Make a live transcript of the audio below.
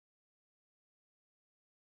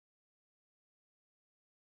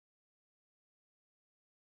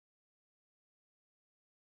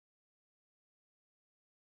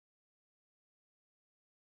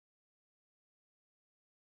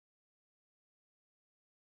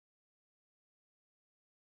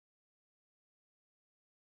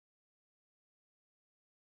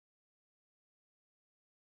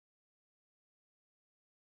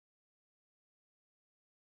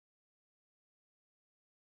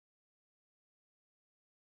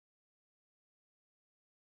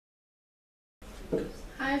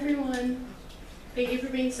Hi everyone. Thank you for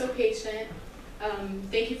being so patient.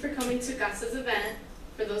 Thank you for coming to CASA's event.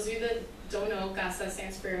 For those of you that don't know, CASA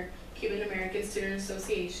stands for Cuban-American Student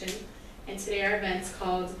Association. And today our event's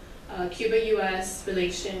called Cuba-U.S.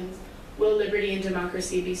 Relations, Will Liberty and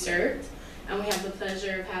Democracy Be Served? And we have the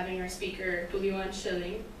pleasure of having our speaker, Julio M.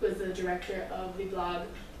 Shiling, who is the director of the blog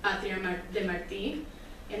Bandera Cubana.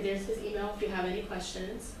 And there's his email if you have any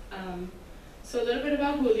questions. So a little bit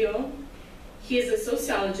about Julio. He is a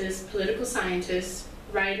sociologist, political scientist,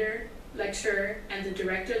 writer, lecturer, and the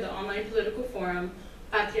director of the online political forum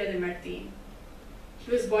Bandera Cubana.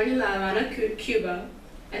 He was born in La Habana, Cuba,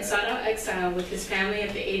 and sought out exile with his family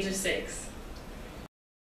at the age of 6.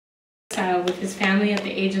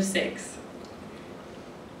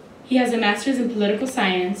 He has a master's in political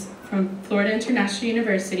science from Florida International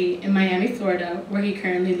University in Miami, Florida, where he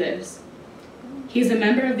currently lives. He is a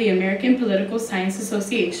member of the American Political Science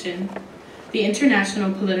Association, the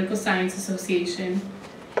International Political Science Association,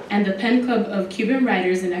 and the Pen Club of Cuban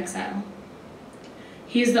Writers in Exile.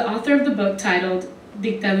 He is the author of the book titled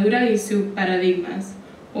Dictadura y sus paradigmas,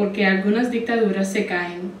 porque algunas dictaduras se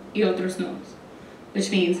caen y otros no,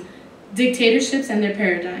 which means dictatorships and their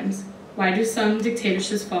paradigms. Why do some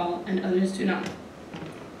dictatorships fall and others do not?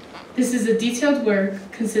 This is a detailed work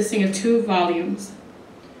consisting of 2 volumes.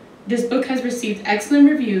 This book has received excellent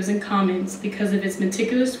reviews and comments because of its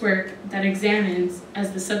meticulous work that examines,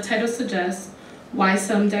 as the subtitle suggests, why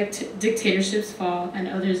some dictatorships fall and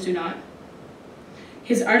others do not.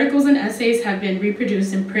 His articles and essays have been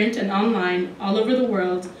reproduced in print and online all over the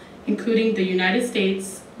world, including the United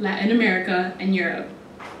States, Latin America, and Europe.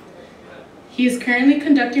 He is currently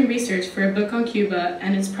conducting research for a book on Cuba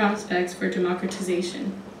and its prospects for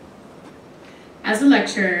democratization. As a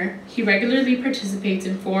lecturer, he regularly participates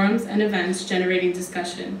in forums and events generating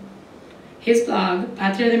discussion. His blog,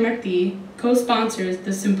 Bandera Cubana, co-sponsors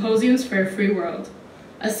the Symposiums for a Free World,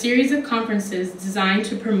 a series of conferences designed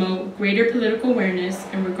to promote greater political awareness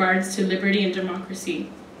in regards to liberty and democracy.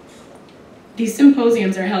 These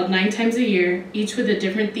symposiums are held 9 times a year, each with a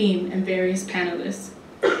different theme and various panelists.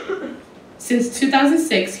 Since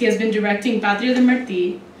 2006, he has been directing Bandera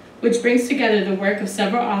Cubana, which brings together the work of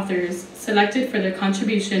several authors selected for their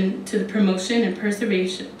contribution to the promotion and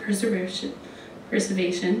preservation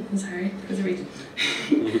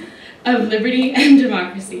of liberty and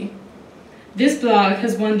democracy. This blog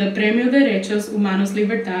has won the Premio Derechos, Humanos,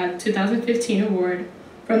 Libertad 2015 award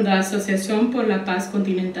from the Asociación por la Paz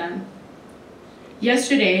Continental.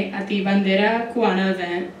 Yesterday, at the Bandera Cubana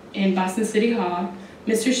event in Boston City Hall,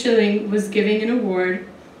 Mr. Shiling was giving an award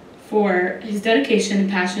for his dedication and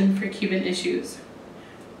passion for Cuban issues.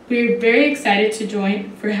 We are very excited to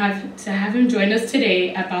have him join us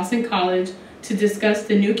today at Boston College to discuss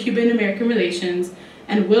the new Cuban-American relations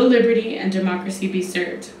and will liberty and democracy be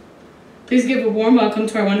served. Please give a warm welcome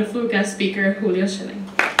to our wonderful guest speaker, Julio Shiling.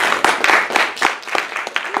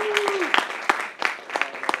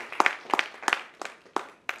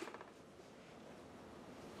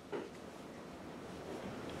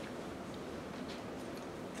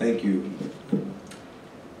 Thank you.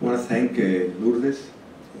 I want to thank Lourdes,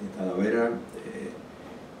 Talavera,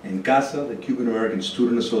 and CASA, the Cuban-American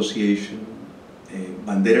Student Association,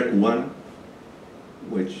 Bandera Cubana,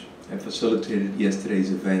 which facilitated yesterday's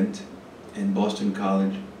event, and Boston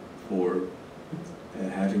College for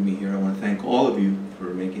having me here. I want to thank all of you for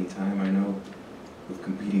making time. I know with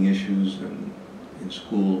competing issues and in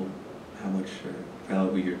school how much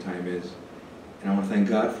valuable your time is. And I want to thank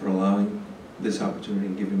God for allowing this opportunity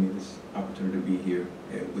and giving me this opportunity to be here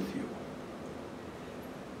with you.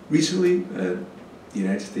 Recently, the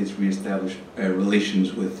United States reestablished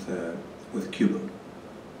relations with Cuba.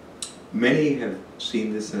 Many have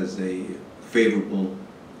seen this as a favorable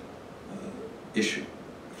issue,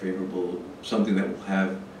 something that will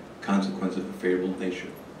have consequences of a favorable nature.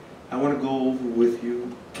 I want to go over with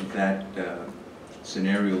you that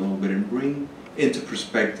scenario a little bit and bring into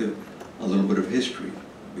perspective a little bit of history,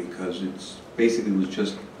 because it's basically was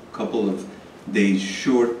just a couple of days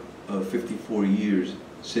short of 54 years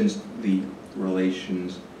since the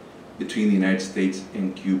relations between the United States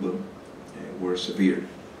and Cuba were severed.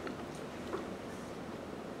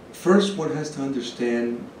 First, one has to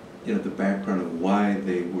understand, the background of why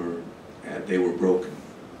they were broken.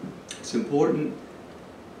 It's important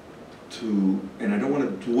to, and I don't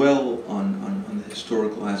want to dwell on the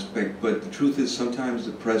historical aspect, but the truth is sometimes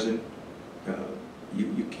the present,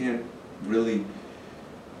 you can't really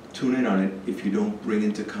tune in on it if you don't bring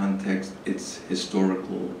into context its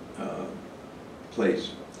historical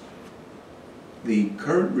place. The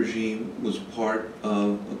current regime was part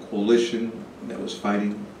of a coalition that was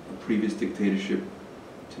fighting previous dictatorship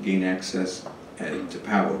to gain access to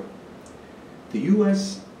power. The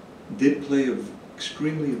U.S. did play an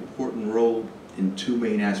extremely important role in two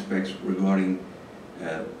main aspects regarding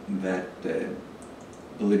that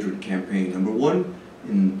belligerent campaign. Number one,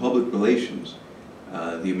 in public relations,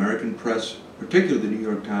 the American press, particularly the New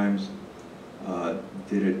York Times,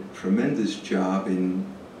 did a tremendous job in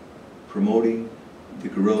promoting the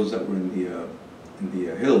guerrillas that were in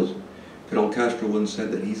the hills. Fidel Castro once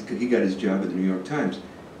said that he got his job at the New York Times,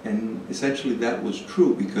 and essentially that was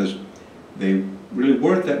true because they really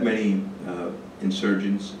weren't that many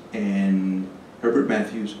insurgents, and Herbert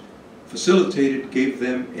Matthews facilitated, gave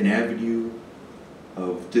them an avenue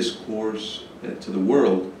of discourse to the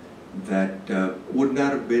world that would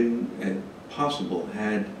not have been possible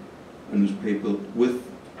had a newspaper with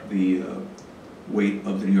the weight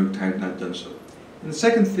of the New York Times not done so. And the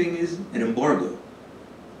second thing is an embargo.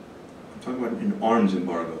 I'm talking about an arms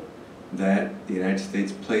embargo that the United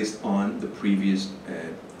States placed on the previous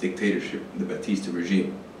dictatorship, the Batista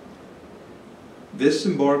regime. This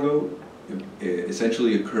embargo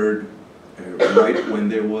essentially occurred right when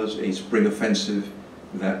there was a spring offensive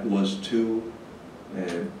that was to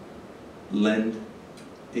lend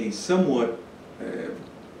a somewhat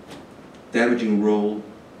damaging role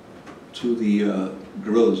to the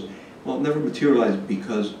guerrillas. Well, it never materialized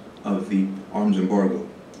because of the arms embargo.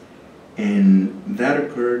 And that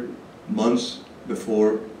occurred months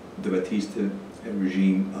before the Batista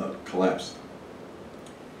regime collapsed.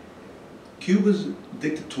 Cuba's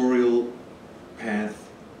dictatorial path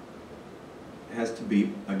has to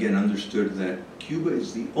be, again, understood that Cuba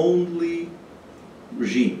is the only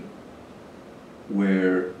regime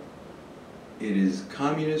where it is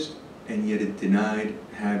communist and yet it denied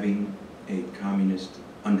having a communist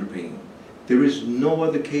underpinning. There is no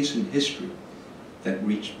other case in history that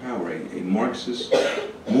reached power, a Marxist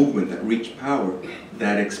movement that reached power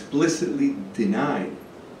that explicitly denied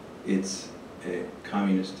its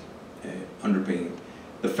communist underpinning.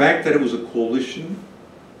 The fact that it was a coalition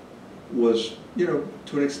was, to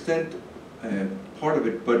an extent, part of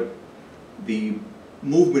it, but the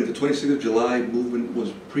movement, the 26th of July movement,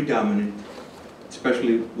 was predominant,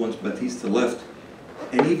 especially once Batista left.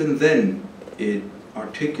 And even then, it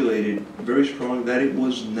articulated very strongly that it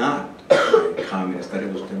was not communist, that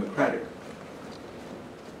it was democratic.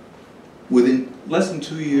 Within less than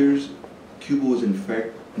 2 years, Cuba was in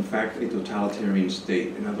fact a totalitarian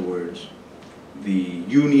state. In other words, the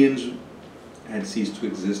unions had ceased to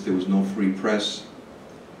exist. There was no free press.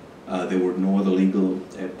 There were no other legal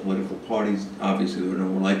political parties. Obviously, there were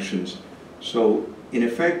no elections. So, in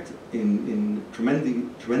effect, in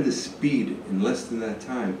tremendous speed, in less than that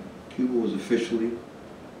time, Cuba was officially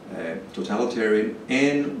totalitarian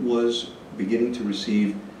and was beginning to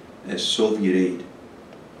receive Soviet aid.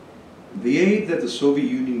 The aid that the Soviet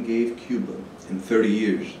Union gave Cuba in 30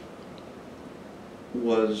 years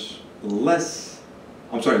was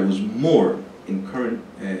more in current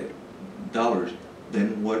dollars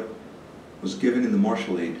than what was given in the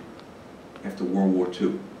Marshall Aid after World War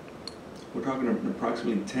II. We're talking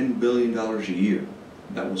approximately $10 billion a year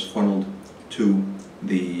that was funneled to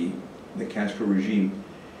the Castro regime.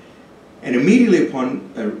 And immediately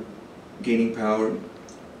upon gaining power,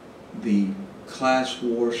 the class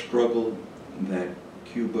war struggle that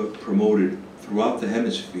Cuba promoted throughout the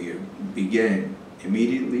hemisphere began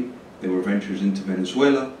immediately. There were ventures into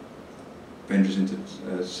Venezuela, ventures into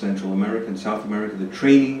Central America and South America, the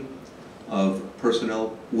training of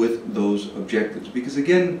personnel with those objectives. Because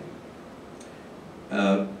again,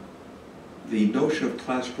 the notion of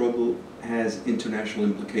class struggle has international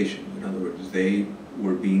implications. In other words, they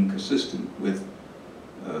were being consistent with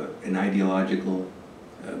an ideological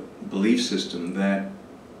belief system that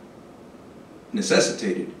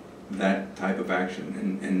necessitated that type of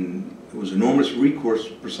action. And it was enormous recourse,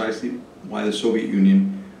 precisely why the Soviet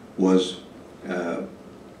Union was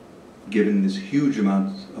given this huge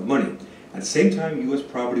amount of money. At the same time, U.S.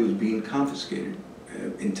 property was being confiscated.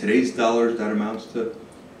 In today's dollars, that amounts to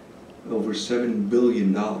over $7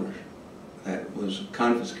 billion that was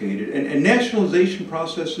confiscated. And nationalization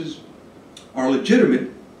processes are legitimate,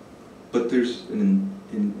 but there's an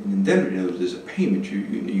indemnity. In other words, there's a payment.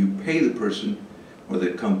 You pay the person or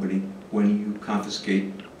the company when you confiscate,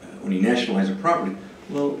 when you nationalize a property.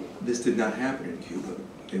 Well, this did not happen in Cuba.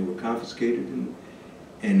 They were confiscated,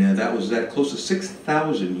 and that was that. Close to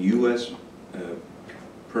 6,000 U.S.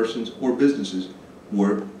 persons or businesses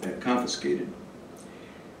were confiscated.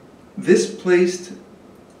 This placed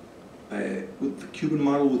with the Cuban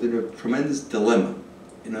model within a tremendous dilemma.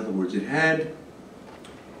 In other words, it had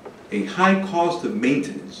a high cost of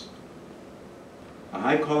maintenance a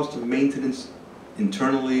high cost of maintenance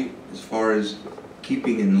internally as far as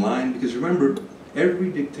keeping in line, because remember,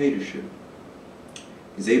 every dictatorship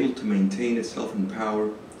is able to maintain itself in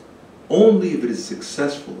power only if it is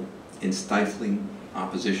successful in stifling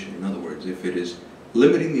opposition. In other words, if it is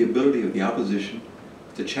limiting the ability of the opposition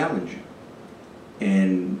to challenge you.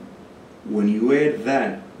 And when you add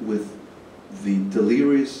that with the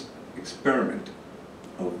delirious experiment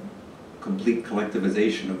of complete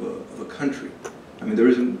collectivization of a country, I mean, there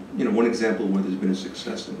isn't, one example where there's been a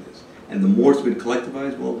success in this. And the more it's been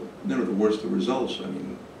collectivized, well, the worse the results. I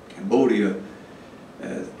mean, Cambodia,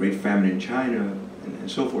 the Great Famine in China,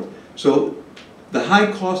 and so forth. So the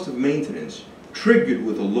high cost of maintenance, triggered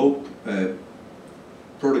with a low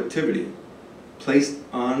productivity, placed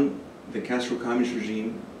on the Castro-communist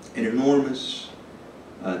regime an enormous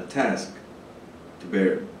task to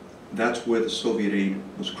bear. That's where the Soviet aid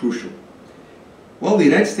was crucial. Well, the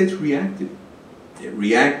United States reacted. It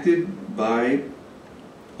reacted by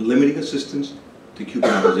limiting assistance to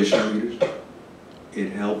Cuban opposition leaders.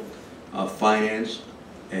 It helped finance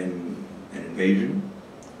an invasion.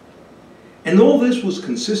 And all this was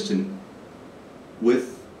consistent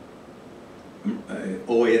with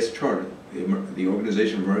OAS Charter, the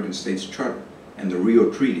Organization of American States Charter, and the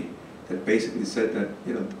Rio Treaty, that basically said that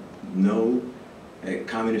no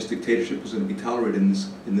communist dictatorship was going to be tolerated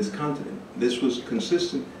in this continent. This was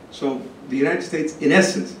consistent. So the United States, in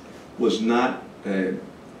essence, was not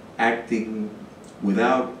acting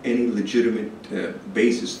without any legitimate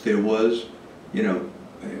basis. There was,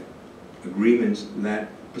 agreements that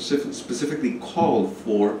specifically called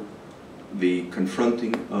for the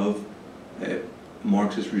confronting of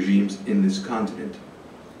Marxist regimes in this continent.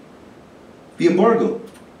 The embargo,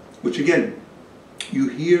 which again, you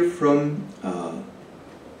hear from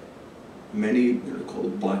many call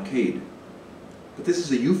it blockade, but this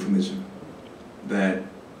is a euphemism that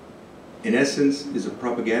in essence is a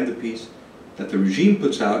propaganda piece that the regime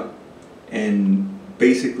puts out, and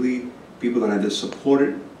basically people that either support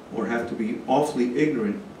it or have to be awfully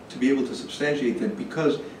ignorant to be able to substantiate that,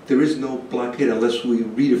 because there is no blockade unless we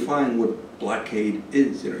redefine what blockade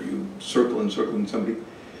is. You circle and circle and somebody.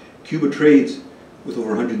 Cuba trades with over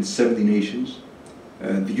 170 nations.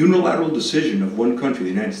 The unilateral decision of one country, the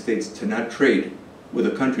United States, to not trade with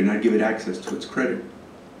a country, not give it access to its credit,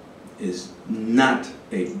 is not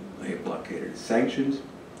a blockade. It's sanctions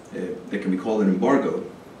that can be called an embargo.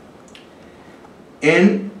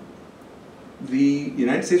 And the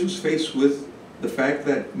United States was faced with the fact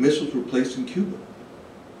that missiles were placed in Cuba.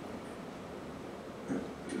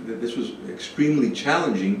 This was extremely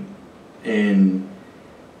challenging, and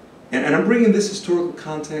I'm bringing this historical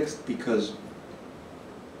context because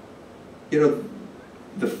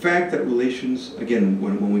the fact that relations, again,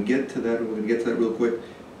 when we get to that, we're going to get to that real quick,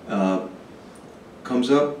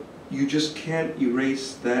 comes up, you just can't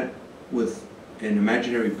erase that with an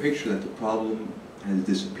imaginary picture that the problem has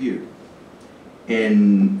disappeared.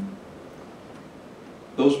 And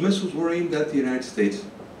those missiles were aimed at the United States.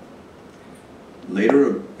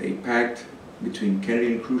 Later, a pact between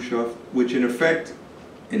Kennedy and Khrushchev, which in effect,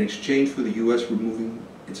 in exchange for the U.S. removing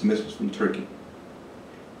its missiles from Turkey,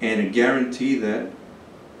 and a guarantee that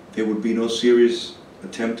there would be no serious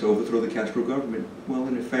attempt to overthrow the Castro government. Well,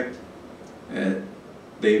 in effect,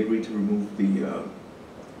 they agreed to remove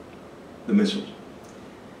the missiles.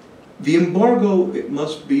 The embargo, it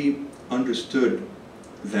must be understood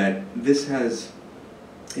that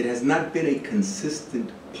it has not been a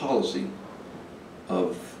consistent policy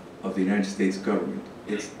of the United States government.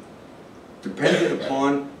 It's dependent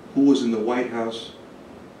upon who was in the White House.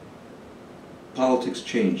 Politics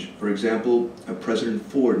changed. For example, President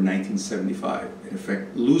Ford in 1975, in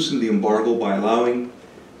effect, loosened the embargo by allowing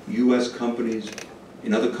U.S. companies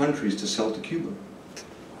in other countries to sell to Cuba.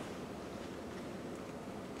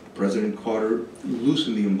 President Carter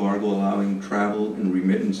loosened the embargo, allowing travel and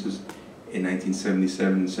remittances in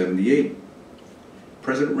 1977 and 78.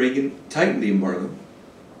 President Reagan tightened the embargo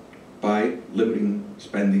by limiting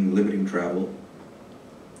spending, limiting travel.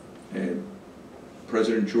 And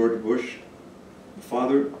President George Bush, the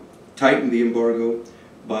father, tightened the embargo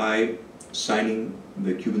by signing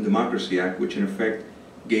the Cuban Democracy Act, which in effect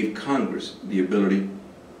gave Congress the ability,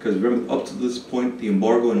 because remember, up to this point, the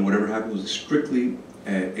embargo and whatever happened was strictly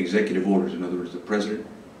executive orders. In other words, the president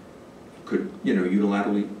could,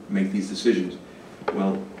 unilaterally make these decisions.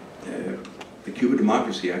 Well, the Cuban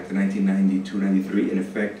Democracy Act in 1992-93, in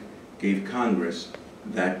effect, gave Congress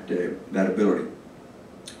that ability.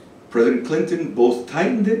 President Clinton both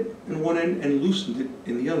tightened it in one end and loosened it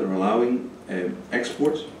in the other, allowing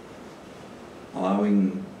exports,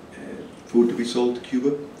 allowing food to be sold to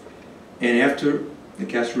Cuba. And after the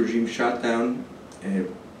Castro regime shot down,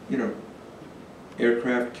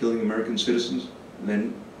 aircraft killing American citizens.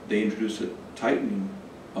 Then they introduced a tightening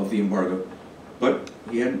of the embargo. But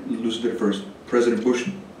he hadn't loosened it first. President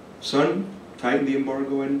Bush's son tightened the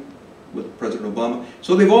embargo in with President Obama.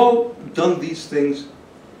 So they've all done these things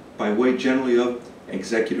by way generally of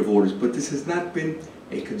executive orders. But this has not been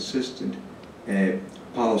a consistent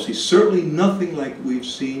policy. Certainly nothing like we've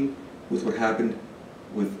seen with what happened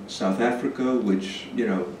with South Africa, which,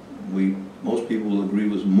 most people will agree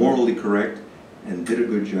was morally correct and did a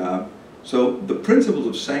good job. So the principles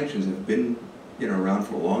of sanctions have been around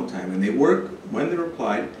for a long time, and they work when they're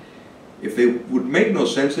applied. If they would make no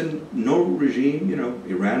sense, then no regime,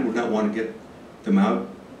 Iran would not want to get them out.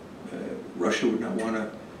 Russia would not want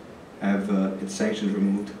to have its sanctions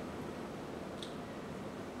removed.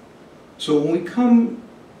 So when we come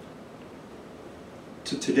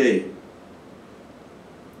to today,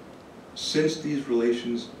 since these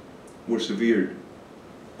relations were severed,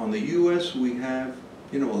 on the U.S. we have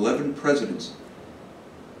 11 presidents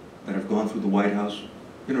that have gone through the White House,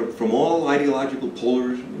 from all ideological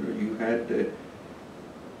polars. You had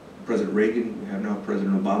President Reagan, you have now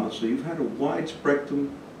President Obama, so you've had a wide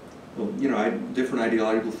spectrum of, different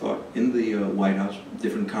ideological thought in the White House,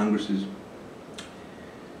 different Congresses.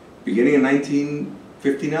 Beginning in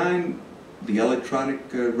 1959, the electronic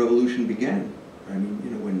revolution began. I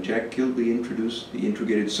mean, when Jack Kilby introduced the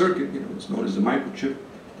integrated circuit, it's known as the microchip,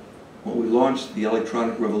 when we launched the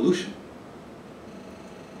electronic revolution.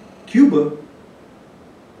 Cuba,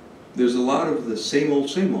 there's a lot of the same old,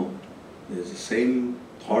 same old. There's the same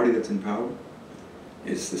party that's in power.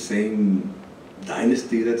 It's the same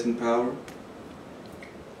dynasty that's in power.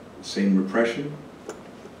 The same repression.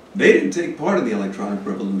 They didn't take part in the electronic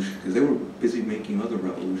revolution because they were busy making other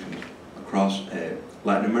revolutions across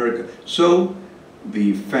Latin America. So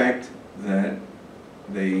the fact that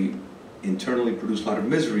they internally produced a lot of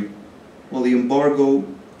misery, well, the embargo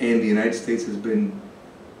and the United States has been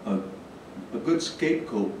a good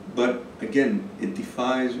scapegoat, but again, it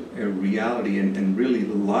defies a reality and really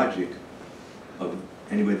the logic of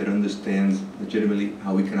anybody that understands legitimately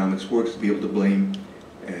how economics works to be able to blame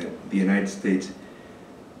the United States.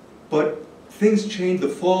 But things changed. The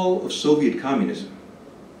fall of Soviet communism,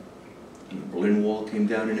 the Berlin Wall came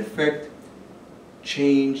down, in effect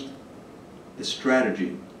changed the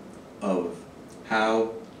strategy of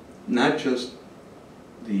how not just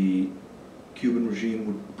the Cuban regime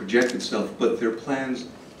would project itself, but their plans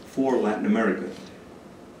for Latin America.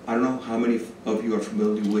 I don't know how many of you are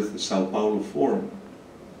familiar with the Sao Paulo Forum,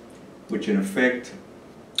 which in effect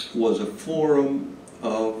was a forum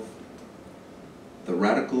of the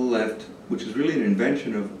radical left, which is really an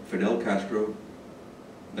invention of Fidel Castro,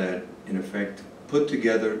 that in effect put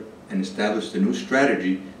together and established a new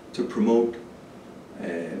strategy to promote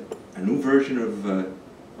a new version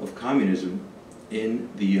of communism in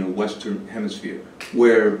the Western Hemisphere,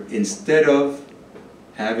 where instead of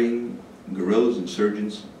having guerrillas,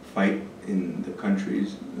 insurgents fight in the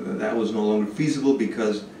countries, that was no longer feasible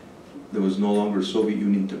because there was no longer a Soviet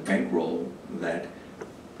Union to bankroll that.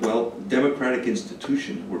 Well, democratic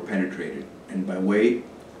institutions were penetrated, and by way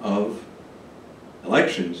of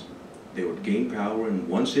elections, they would gain power, and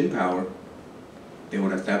once in power, they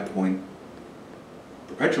would at that point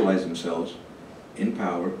perpetualize themselves in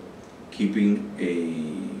power, keeping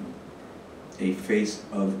a face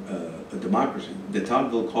of a democracy. De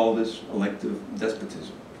Tocqueville called this elective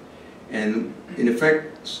despotism. And in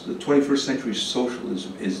effect, the 21st century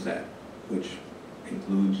socialism is that, which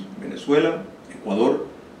includes Venezuela, Ecuador,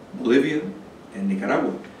 Bolivia, and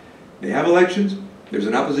Nicaragua. They have elections, there's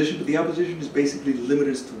an opposition, but the opposition is basically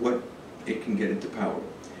limited as to what it can get into power.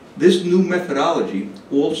 This new methodology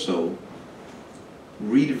also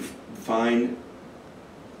redefined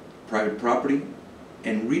private property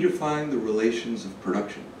and redefined the relations of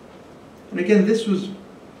production. And again, this was,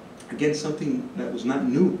 something that was not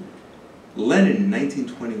new. Lenin in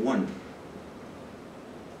 1921,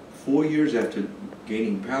 4 years after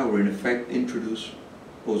gaining power, in effect introduced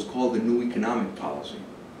what was called the new economic policy,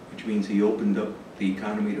 which means he opened up the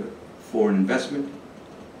economy to foreign investment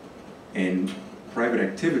and private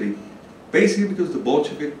activity, basically because the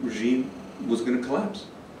Bolshevik regime was going to collapse.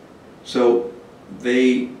 So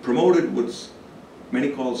they promoted what's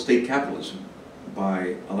many call state capitalism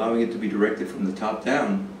by allowing it to be directed from the top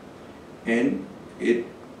down, and it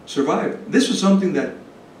survived. This was something that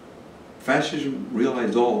fascism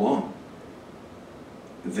realized all along.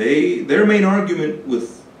 Their main argument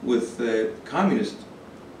with communists,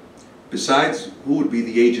 besides who would be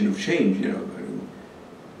the agent of change,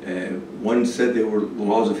 one said they were the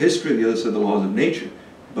laws of history, and the other said the laws of nature.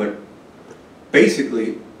 But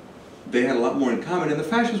basically, they had a lot more in common, and the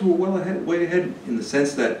fascists were way ahead in the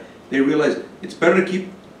sense that they realized it's better to keep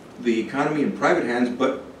the economy in private hands,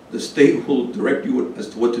 but the state will direct you as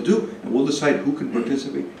to what to do, and we'll decide who can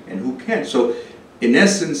participate and who can't. So, in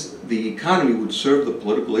essence, the economy would serve the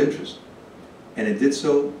political interest, and it did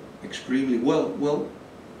so extremely well. Well,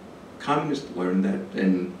 communists learned that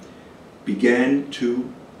and began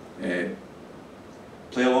to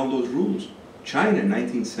play along those rules. China in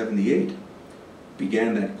 1978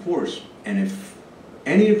 began that course, and if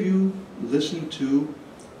any of you listen to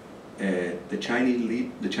the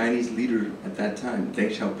Chinese leader at that time,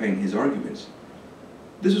 Deng Xiaoping, his arguments,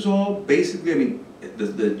 this is all basically, I mean,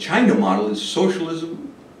 the China model is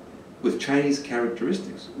socialism with Chinese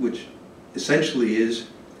characteristics, which essentially is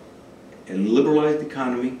a liberalized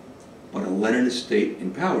economy, but a Leninist state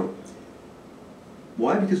in power.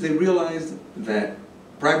 Why? Because they realized that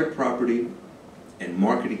private property and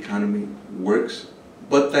market economy works,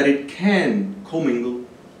 but that it can commingle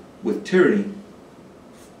with tyranny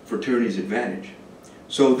for tyranny's advantage.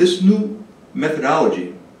 So this new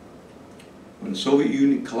methodology, when the Soviet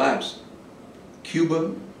Union collapsed,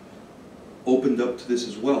 Cuba opened up to this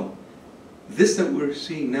as well. This that we're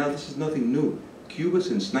seeing now, this is nothing new. Cuba,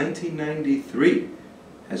 since 1993,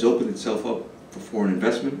 has opened itself up for foreign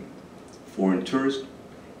investment, foreign tourists.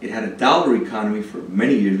 It had a dollar economy for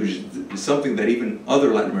many years, which is something that even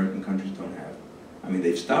other Latin American countries don't have. I mean,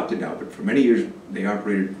 they've stopped it now, but for many years they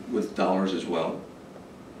operated with dollars as well.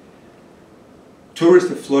 Tourists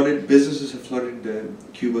have flooded, businesses have flooded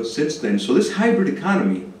Cuba since then. So this hybrid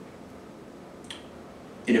economy,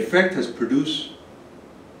 in effect, has produced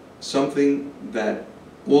something that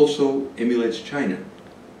also emulates China,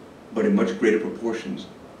 but in much greater proportions.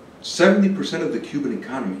 70% of the Cuban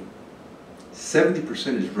economy,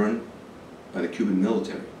 70% is run by the Cuban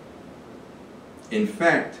military. In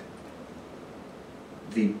fact,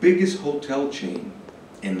 the biggest hotel chain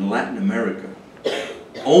in Latin America,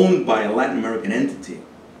 owned by a Latin American entity,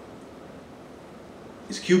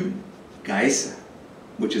 is Cuban, Gaesa,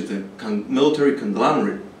 which is the military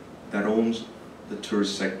conglomerate that owns the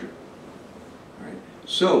tourist sector. Right?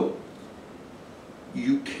 So,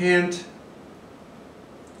 you can't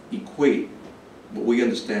equate what we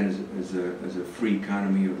understand as a free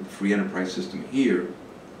economy or free enterprise system here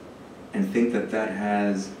and think that that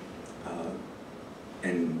has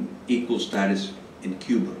an equal status in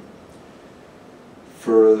Cuba.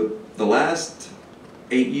 For the last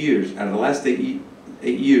 8 years, out of the last eight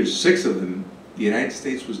years, 6 of them, the United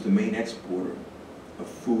States was the main exporter of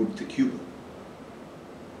food to Cuba.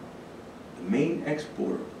 The main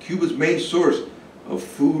exporter. Cuba's main source of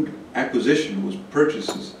food acquisition was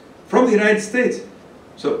purchases from the United States.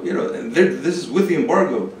 So, you know, this is with the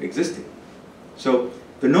embargo existing. So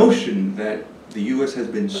the notion that the U.S. has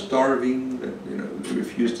been starving, that, you know,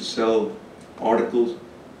 refused to sell articles,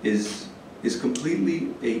 is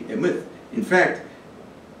completely a myth. In fact,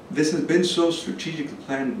 this has been so strategically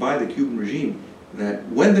planned by the Cuban regime that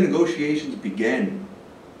when the negotiations began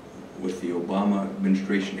with the Obama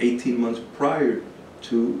administration 18 months prior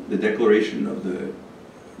to the declaration of the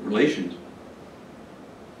relations,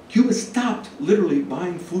 Cuba stopped literally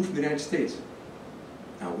buying food from the United States.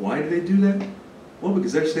 Now, why do they do that? Well,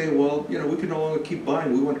 because they're saying, well, you know, we can no longer keep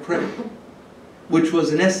buying, we want credit. Which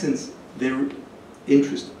was, in essence, their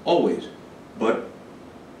interest always. But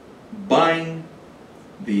buying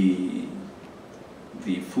the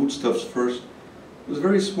foodstuffs first was a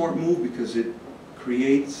very smart move because it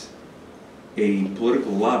creates a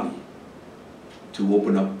political lobby to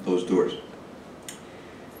open up those doors.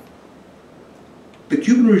 The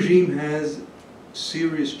Cuban regime has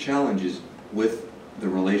serious challenges with the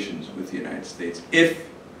relations with the United States if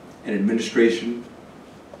an administration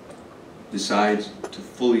decides to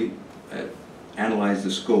fully analyze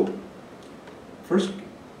the scope. First,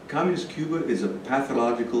 Communist Cuba is a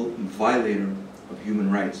pathological violator of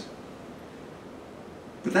human rights.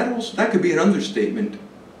 But that could be an understatement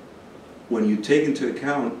when you take into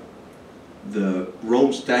account the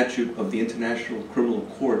Rome Statute of the International Criminal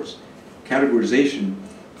Court's categorization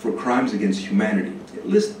for crimes against humanity. It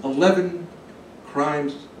lists 11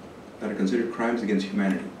 crimes that are considered crimes against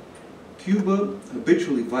humanity. Cuba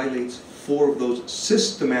habitually violates 4 of those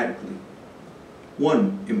systematically.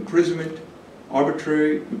 1, imprisonment,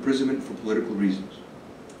 arbitrary imprisonment for political reasons.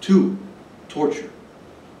 2, torture.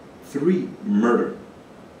 3, murder.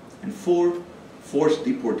 And 4, forced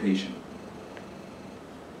deportation.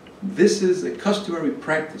 This is a customary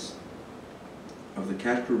practice of the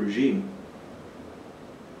Castro regime,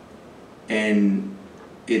 and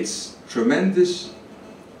its tremendous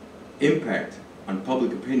impact on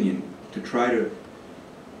public opinion to try to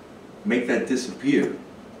make that disappear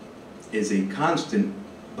is a constant,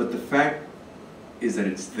 but the fact is that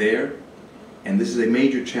it's there, and this is a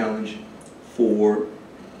major challenge for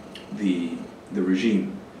the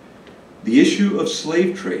regime. The issue of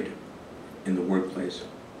slave trade in the workplace.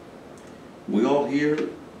 We all hear,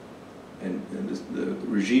 and the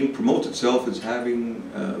regime promotes itself as having,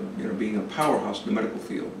 being a powerhouse in the medical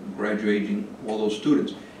field, graduating all those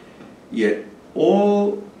students. Yet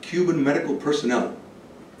all Cuban medical personnel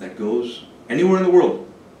that goes anywhere in the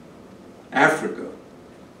world, Africa,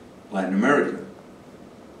 Latin America,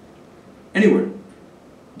 anywhere,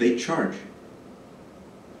 they charge.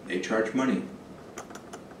 They charge money.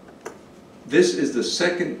 This is the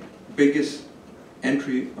second biggest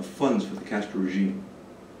entry of funds for the Castro regime.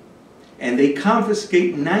 And they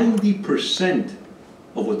confiscate 90%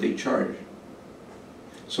 of what they charge.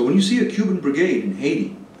 So when you see a Cuban brigade in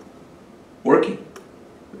Haiti working,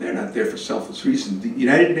 they're not there for selfless reasons. The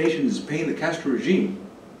United Nations is paying the Castro regime,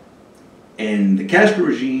 and the Castro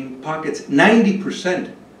regime pockets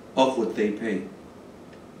 90% of what they pay.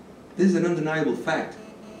 This is an undeniable fact.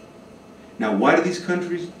 Now, why do these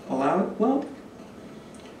countries allow it? Well,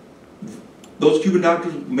 those Cuban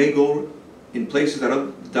doctors may go in places that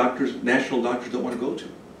other doctors, national doctors, don't want to go to.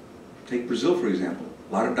 Take Brazil, for example.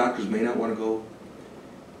 A lot of doctors may not want to go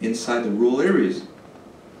inside the rural areas.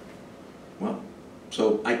 Well,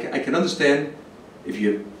 so I can understand, if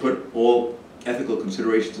you put all ethical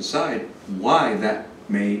considerations aside, why that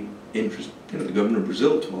may interest the government of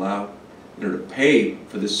Brazil to allow, to pay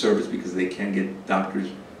for this service, because they can't get doctors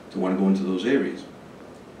to want to go into those areas.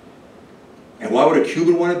 And why would a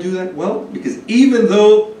Cuban want to do that? Well, because even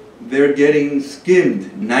though they're getting skimmed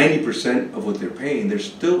 90% of what they're paying, they're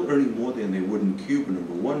still earning more than they would in Cuba,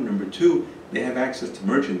 number one. Number two, they have access to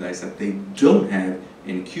merchandise that they don't have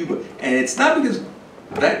in Cuba. And it's not because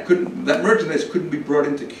that merchandise couldn't be brought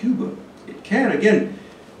into Cuba. It can. Again,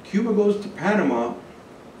 Cuba goes to Panama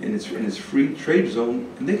in its free trade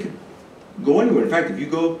zone, and they could go anywhere. In fact, if you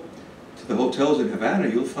go to the hotels in Havana,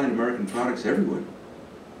 you'll find American products everywhere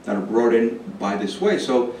that are brought in by this way.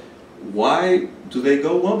 So why do they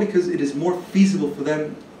go? Well, because it is more feasible for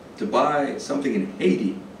them to buy something in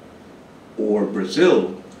Haiti or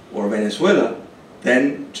Brazil or Venezuela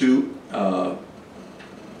than to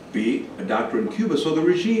be a doctor in Cuba. So the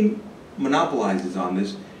regime monopolizes on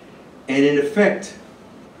this, and in effect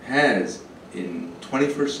has, in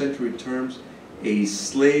 21st century terms, a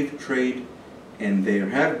slave trade. And there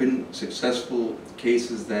have been successful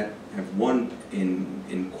cases that have won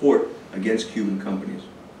in court against Cuban companies.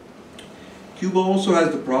 Cuba also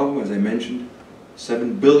has the problem, as I mentioned,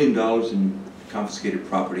 $7 billion in confiscated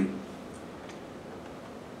property.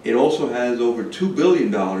 It also has over $2 billion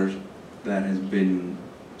that has been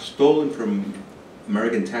stolen from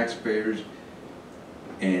American taxpayers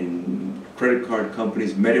and credit card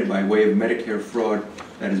companies, met by way of Medicare fraud,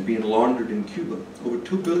 that is being laundered in Cuba. Over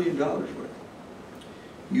 $2 billion worth.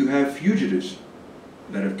 You have fugitives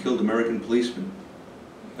that have killed American policemen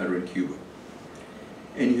that are in Cuba.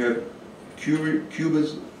 And you have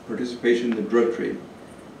Cuba's participation in the drug trade.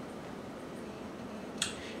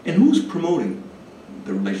 And who's promoting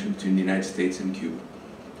the relation between the United States and Cuba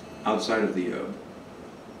outside of the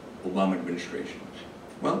Obama administration?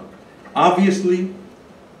 Well, obviously,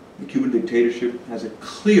 the Cuban dictatorship has a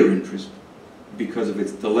clear interest because of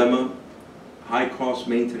its dilemma, high cost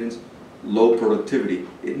maintenance, low productivity.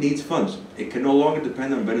 It needs funds. It can no longer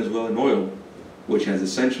depend on Venezuelan oil, which has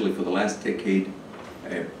essentially for the last decade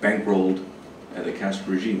bankrolled the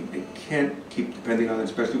Castro regime. They can't keep depending on it,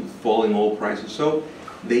 especially with falling oil prices. So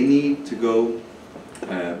they need to go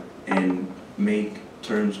and make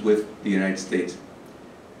terms with the United States.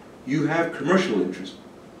 You have commercial interests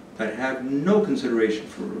that have no consideration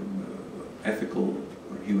for ethical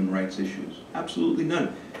or human rights issues. Absolutely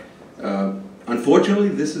none. Unfortunately,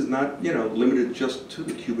 this is not, limited just to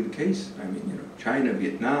the Cuban case. I mean, China,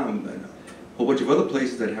 Vietnam, and a whole bunch of other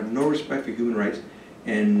places that have no respect for human rights,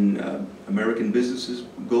 and American businesses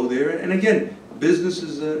go there. And again, business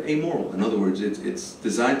is amoral. In other words, it's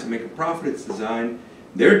designed to make a profit. It's designed.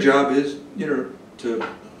 Their job is, to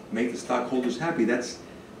make the stockholders happy. That's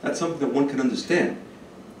something that one can understand.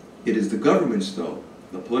 It is the governments, though,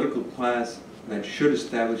 the political class, that should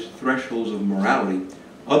establish thresholds of morality.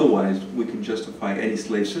 Otherwise, we can justify any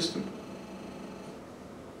slave system.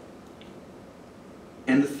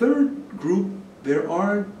 And the third group, there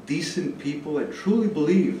are decent people that truly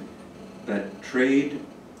believe that trade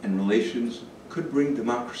and relations could bring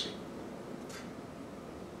democracy.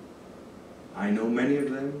 I know many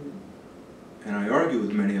of them, and I argue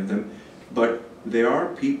with many of them, but there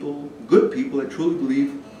are people, good people, that truly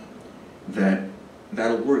believe that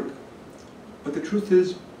that'll work But the truth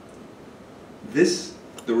is,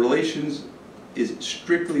 the relations is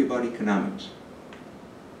strictly about economics.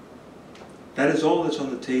 That is all that's on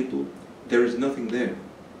the table. There is nothing there.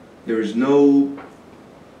 There is no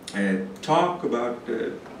talk about,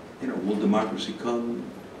 will democracy come,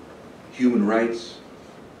 human rights,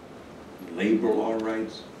 labor law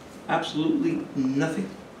rights, absolutely nothing.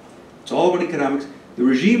 It's all about economics. The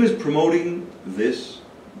regime is promoting this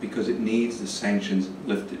because it needs the sanctions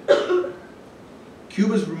lifted.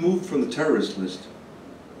 Cuba's removed from the terrorist list.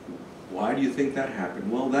 Why do you think that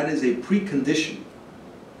happened? Well, that is a precondition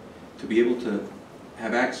to be able to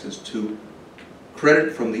have access to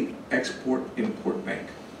credit from the Export-Import Bank.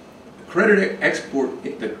 The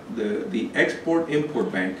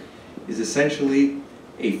Export-Import Bank is essentially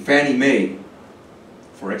a Fannie Mae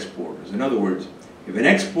for exporters. In other words, if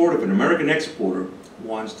an American exporter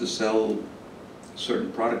wants to sell a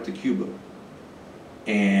certain product to Cuba,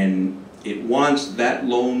 and it wants that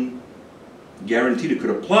loan guaranteed, it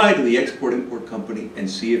could apply to the Export-Import Company and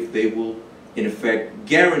see if they will, in effect,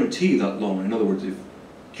 guarantee that loan. In other words, if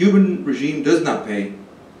Cuban regime does not pay,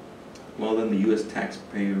 well, then the U.S.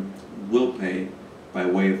 taxpayer will pay by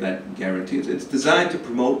way of that guarantee. It's designed to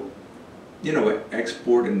promote,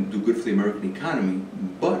 export and do good for the American economy,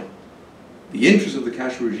 but the interest of the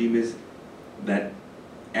Castro regime is that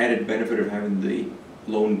added benefit of having the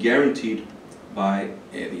loan guaranteed by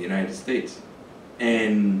the United States.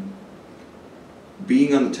 And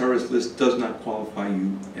being on the terrorist list does not qualify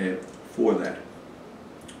you for that.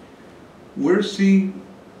 We're seeing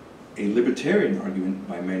a libertarian argument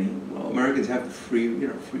by many. Well, Americans have the free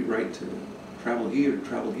right to travel here,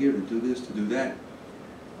 to do this, to do that.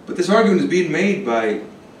 But this argument is being made by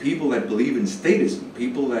people that believe in statism,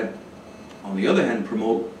 people that, on the other hand,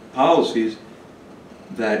 promote policies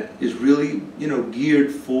that is really,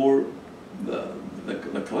 geared for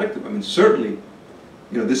the collective. I mean, certainly,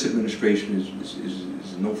 this administration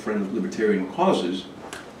is no friend of libertarian causes,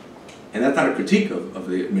 and that's not a critique of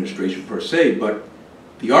the administration per se, but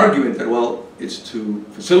the argument that, well, it's to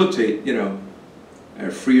facilitate,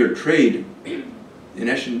 a freer trade, in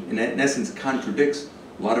essence contradicts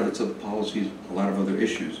a lot of its other policies, a lot of other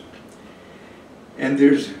issues. And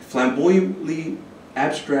there's flamboyantly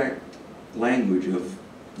abstract language of,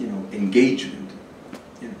 engagement.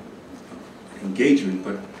 Engagement,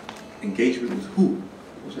 but engagement with who?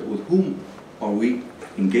 With whom are we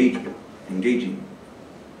engaging?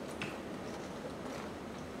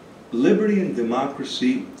 Liberty and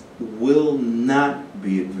democracy will not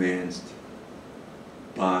be advanced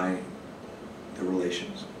by the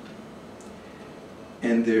relations.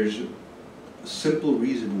 And there's a simple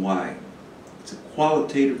reason why. It's a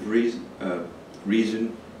qualitative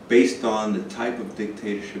reason based on the type of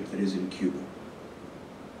dictatorship that is in Cuba.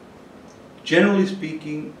 Generally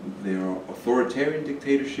speaking, there are authoritarian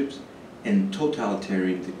dictatorships and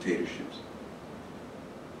totalitarian dictatorships.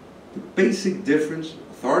 The basic difference,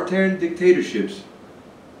 authoritarian dictatorships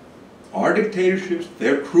are dictatorships,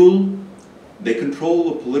 they're cruel, they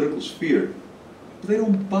control the political sphere, but they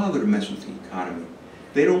don't bother to mess with the economy.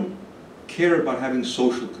 They don't care about having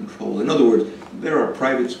social control. In other words, there are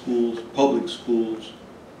private schools, public schools,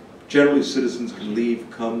 generally citizens can leave,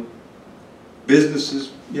 come,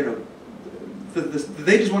 businesses,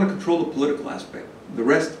 they just want to control the political aspect. The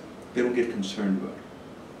rest, they don't get concerned about.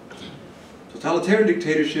 Totalitarian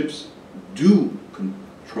dictatorships do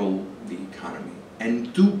control the economy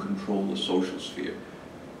and do control the social sphere.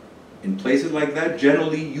 In places like that,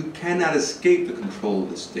 generally, you cannot escape the control of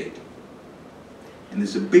the state. And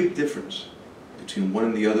there's a big difference between one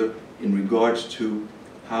and the other in regards to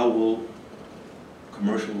how will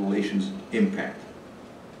commercial relations impact.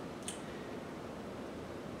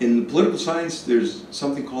 In political science, there's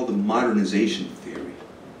something called the modernization theory.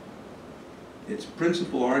 Its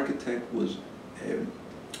principal architect was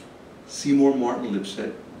Seymour Martin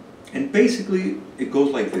Lipset. And basically, it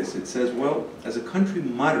goes like this. It says, well, as a country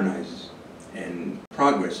modernizes and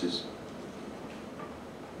progresses,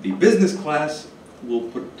 the business class will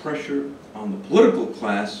put pressure on the political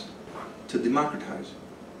class to democratize.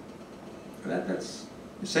 That's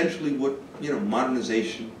essentially what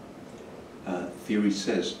modernization theory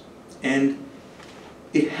says. And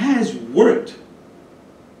it has worked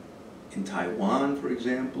in Taiwan, for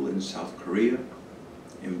example, in South Korea,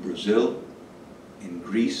 in Brazil, in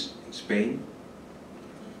Greece, in Spain.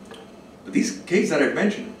 But these cases that I've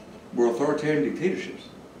mentioned were authoritarian dictatorships.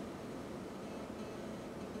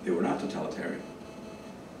 They were not totalitarian.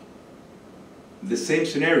 The same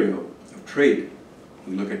scenario of trade,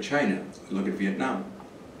 we look at China, we look at Vietnam.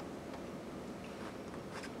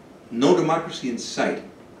 No democracy in sight.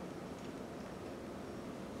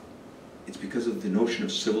 it's because of the notion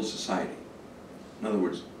of civil society. In other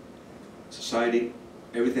words, society,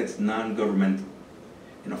 everything that's non-governmental.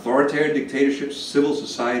 In authoritarian dictatorships, civil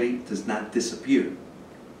society does not disappear.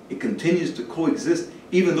 It continues to coexist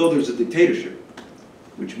even though there's a dictatorship,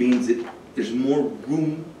 which means that there's more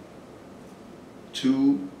room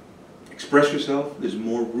to express yourself, there's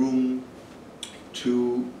more room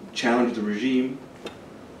to challenge the regime.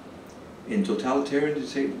 In totalitarian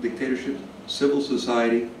dictatorship, civil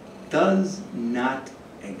society does not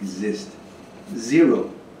exist.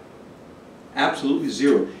 Zero. Absolutely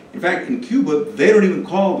zero. In fact, in Cuba, they don't even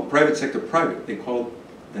call the private sector private. They call it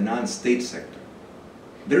the non-state sector.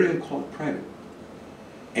 They don't even call it private.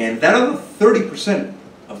 And that other 30%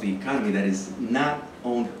 of the economy that is not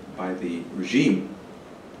owned by the regime,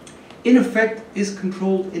 in effect, is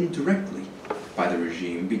controlled indirectly by the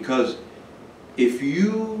regime, because if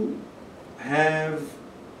you have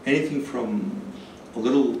anything from a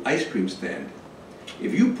little ice cream stand,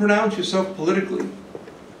 if you pronounce yourself politically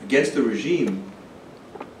against the regime,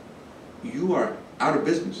 you are out of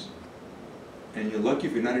business, and you're lucky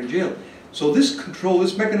if you're not in jail. So this control,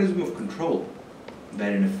 this mechanism of control,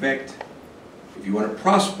 that in effect, if you want to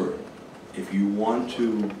prosper, if you want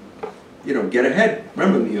to, get ahead.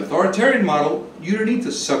 Remember, in the authoritarian model, you don't need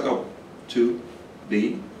to suck up to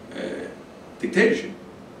the dictatorship.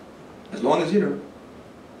 As long as, you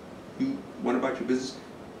went about your business.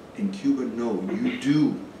 In Cuba, no, you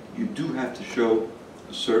do have to show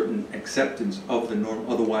a certain acceptance of the norm,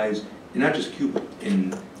 otherwise, and not just Cuba,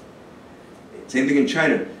 same thing in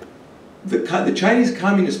China. The Chinese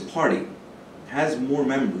Communist Party has more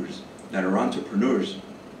members that are entrepreneurs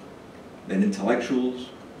than intellectuals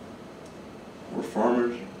or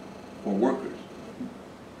farmers or workers.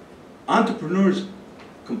 Entrepreneurs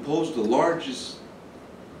compose the largest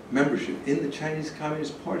membership in the Chinese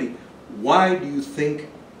Communist Party. Why do you think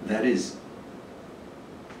that is?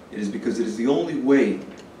 It is because it is the only way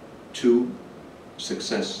to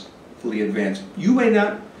successfully advance. You may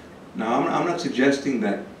not, now I'm not suggesting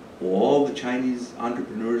that all the Chinese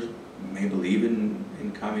entrepreneurs may believe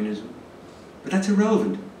in communism, but that's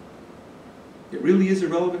irrelevant. It really is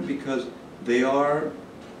irrelevant, because they are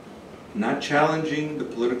not challenging the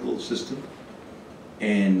political system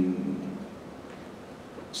and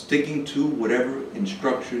sticking to whatever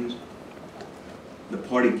instructions the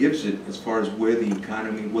party gives it as far as where the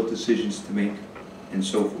economy, what decisions to make, and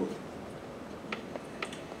so forth.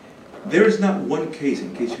 There is not one case,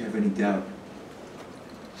 in case you have any doubt,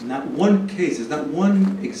 not one case, there's not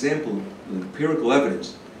one example of empirical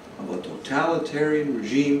evidence of a totalitarian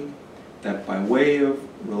regime that by way of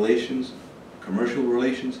relations, commercial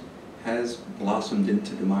relations, has blossomed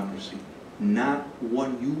into democracy. Not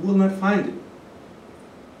one. You will not find it.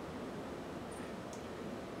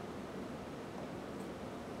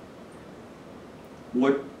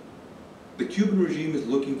 What the Cuban regime is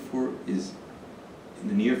looking for is, in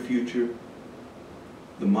the near future,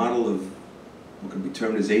 the model of what can be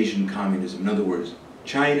termed as Asian communism. In other words,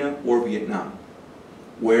 China or Vietnam,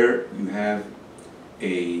 where you have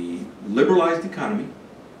a liberalized economy,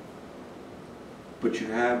 but you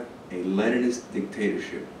have a Leninist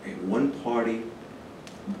dictatorship, a one-party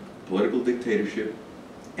political dictatorship,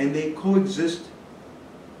 and they coexist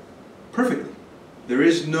perfectly. There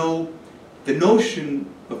is no, the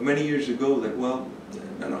notion of many years ago that, well,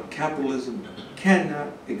 no, capitalism cannot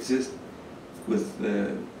exist with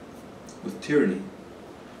tyranny.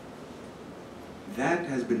 That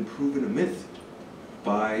has been proven a myth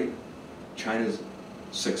by China's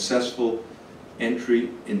successful entry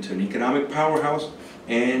into an economic powerhouse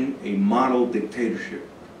and a model dictatorship.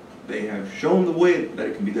 They have shown the way that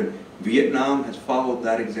it can be done. Vietnam has followed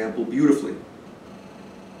that example beautifully.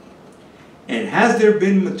 And has there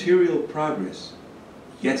been material progress?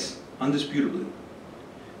 Yes, undisputably.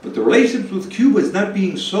 But the relationship with Cuba is not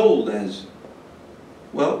being sold as,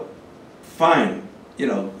 well, fine,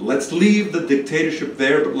 let's leave the dictatorship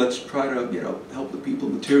there, but let's try to, help the people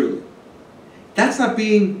materially. That's not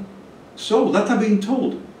being sold, that's not being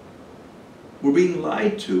told. We're being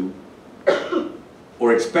lied to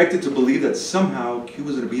or expected to believe that somehow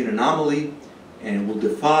Cuba's going to be an anomaly and will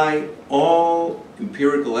defy all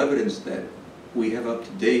empirical evidence that we have up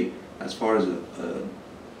to date as far as a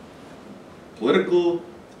political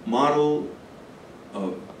model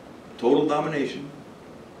of total domination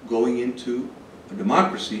going into a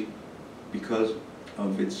democracy because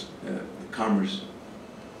of its commerce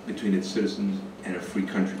between its citizens and a free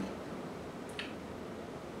country.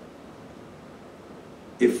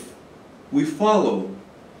 If we follow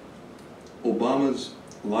Obama's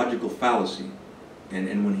logical fallacy,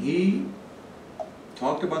 and when he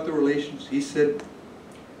talked about the relations, he said,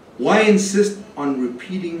 Why insist on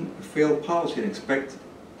repeating a failed policy and expect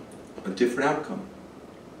a different outcome?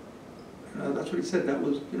 That's what he said. That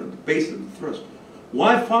was, the base of the thrust.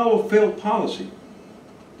 Why follow a failed policy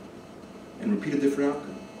and repeat a different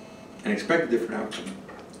outcome and expect a different outcome?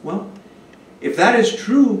 Well, if that is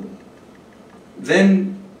true,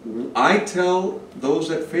 then I tell those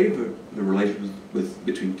that favor the relations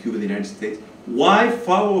between Cuba and the United States, why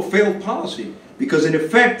follow a failed policy? Because in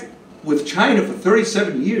effect, with China for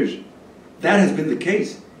 37 years, that has been the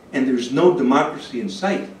case, and there's no democracy in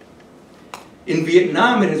sight. In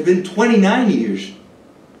Vietnam, it has been 29 years,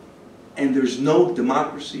 and there's no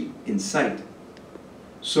democracy in sight.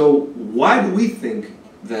 So why do we think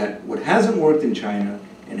that what hasn't worked in China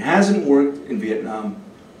and hasn't worked in Vietnam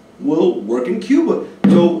will work in Cuba?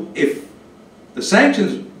 So if the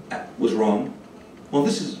sanctions was wrong, well,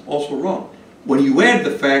 this is also wrong. When you add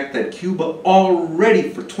the fact that Cuba already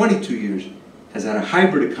for 22 years has had a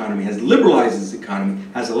hybrid economy, has liberalized its economy,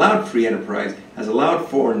 has allowed free enterprise, has allowed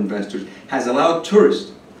foreign investors, has allowed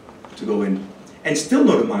tourists to go in, and still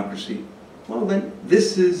no democracy, well then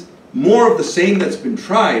this is more of the same that's been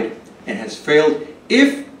tried and has failed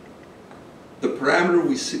if the parameter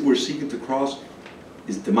we're seeking to cross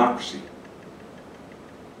is democracy.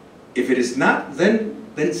 If it is not,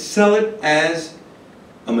 then sell it as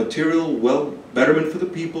a material betterment for the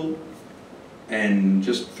people, and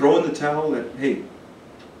just throw in the towel that, hey,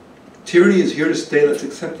 tyranny is here to stay, let's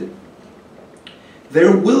accept it.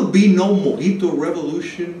 There will be no mojito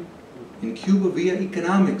revolution in Cuba via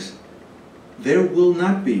economics. There will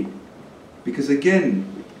not be. Because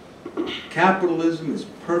again, capitalism is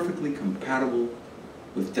perfectly compatible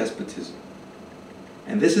with despotism.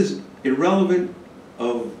 And this is irrelevant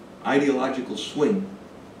of ideological swing.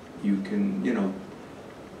 You can,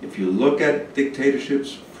 if you look at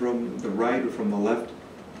dictatorships from the right or from the left,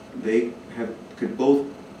 they could both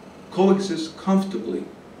coexist comfortably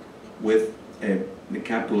with the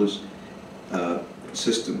capitalist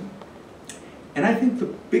system. And I think the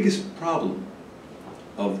biggest problem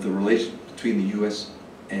of the relation between the U.S.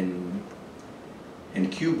 and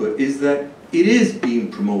Cuba is that it is being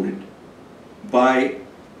promoted by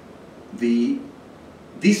the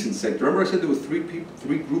decent sector. Remember I said there were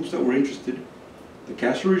three groups that were interested: the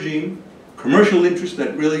Castro regime, commercial interests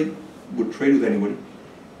that really would trade with anybody,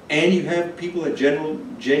 and you have people that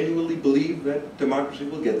genuinely believe that democracy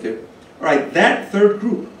will get there. All right, that third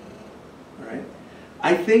group, all right,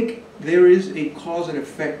 I think there is a cause and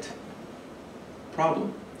effect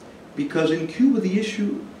problem, because in Cuba the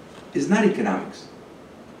issue is not economics.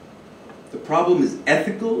 The problem is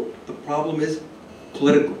ethical, the problem is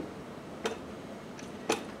political.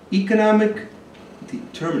 Economic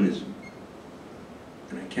determinism,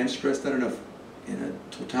 and I can't stress that enough, in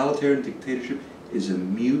a totalitarian dictatorship is a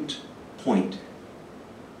moot point.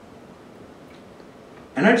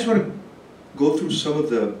 And I just want to go through some of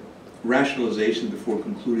the rationalization before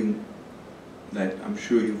concluding that I'm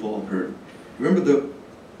sure you've all heard. Remember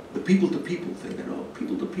the people-to-people thing, that, oh,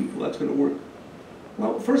 people-to-people, that's going to work.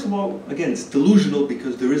 Well, first of all, again, it's delusional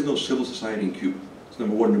because there is no civil society in Cuba. That's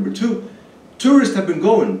number one. Number two, tourists have been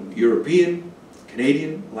going, European,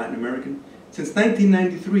 Canadian, Latin American, since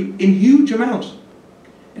 1993 in huge amounts.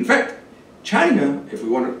 In fact, China, if we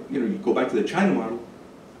want to go back to the China model,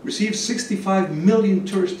 receives 65 million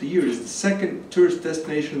tourists a year. It's the second tourist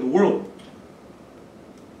destination in the world.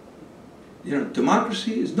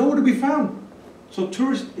 Democracy is nowhere to be found. So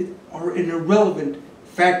tourists are an irrelevant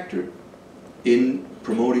factor in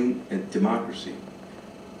promoting a democracy.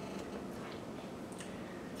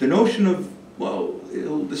 The notion of, well,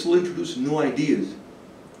 this will introduce new ideas.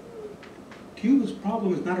 Cuba's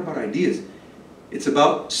problem is not about ideas. It's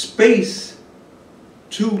about space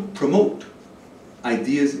to promote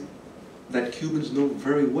ideas that Cubans know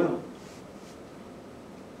very well.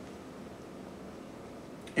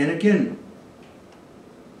 And again,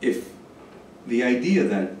 if the idea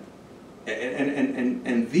that,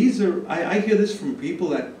 and these are, I hear this from people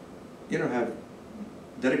that, have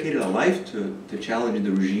dedicated a life to challenging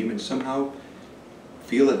the regime and somehow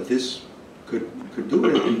feel that this could do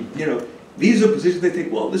it. And, these are positions they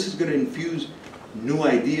think, well, this is going to infuse new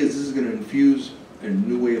ideas, this is going to infuse a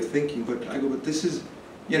new way of thinking. But I go, but this is,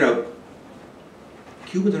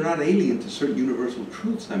 Cubans are not alien to certain universal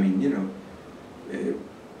truths. I mean,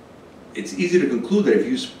 it's easy to conclude that if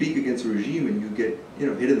you speak against a regime and you get,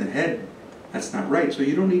 hit in the head, that's not right. So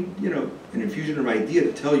you don't need, an infusion of idea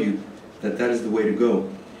to tell you that that is the way to go.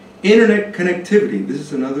 Internet connectivity, this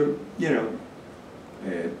is another,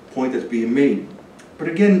 point that's being made. But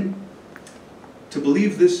again, to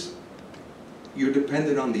believe this, you're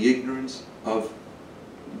dependent on the ignorance of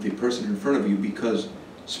the person in front of you, because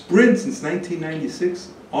Sprint, since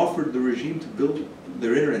 1996, offered the regime to build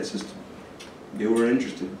their internet system. They weren't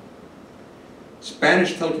interested.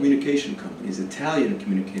 Spanish telecommunication companies, Italian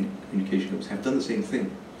communication companies have done the same thing.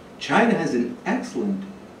 China has an excellent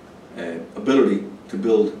ability to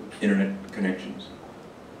build internet connections.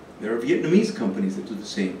 There are Vietnamese companies that do the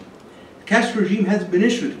same. The Castro regime hasn't been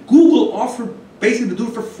interested. Google offered basically to do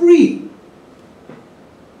it for free.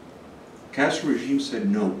 The Castro regime said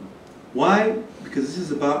no. Why? Because this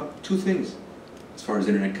is about two things as far as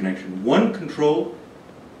internet connection. One, control,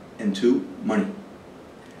 and two, money.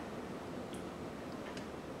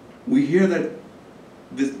 We hear that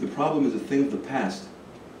the problem is a thing of the past.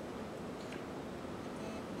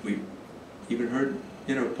 We even heard,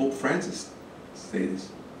 Pope Francis say this.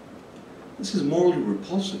 This is morally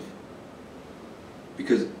repulsive,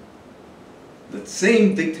 because that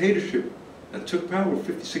same dictatorship that took power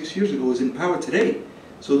 56 years ago is in power today.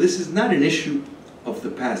 So this is not an issue of the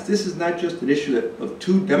past. This is not just an issue of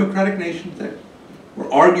two democratic nations that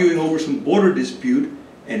were arguing over some border dispute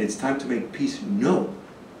and it's time to make peace. No.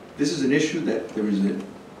 This is an issue that there is a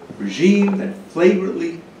regime that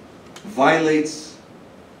flagrantly violates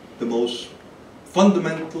the most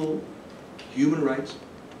fundamental human rights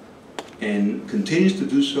and continues to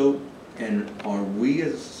do so. And are we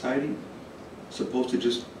as a society supposed to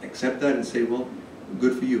just accept that and say, well,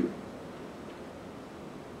 good for you?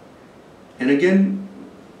 And again,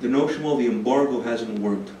 the notion, well, the embargo hasn't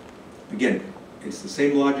worked. Again, it's the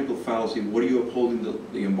same logical fallacy. What are you upholding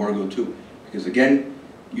the embargo to? Because again,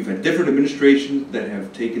 you've had different administrations that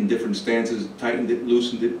have taken different stances, tightened it,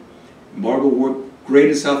 loosened it. Embargo worked great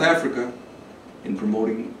in South Africa in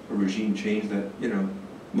promoting a regime change that,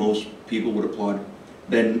 most people would applaud.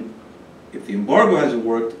 Then, if the embargo hasn't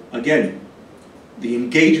worked, again, the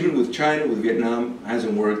engagement with China, with Vietnam,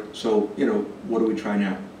 hasn't worked. So, what do we try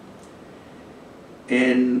now?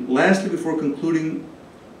 And lastly, before concluding,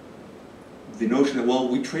 the notion that, well,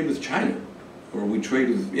 we trade with China, or we trade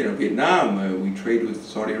with, Vietnam, we trade with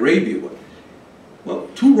Saudi Arabia. Well,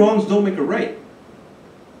 two wrongs don't make a right.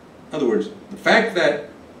 In other words, the fact that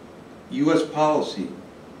U.S. policy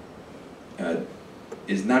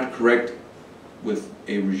is not correct with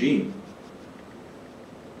a regime,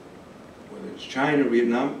 whether it's China or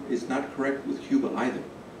Vietnam, is not correct with Cuba either.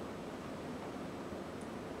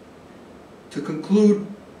 To conclude,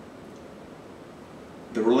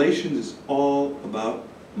 the relations is all about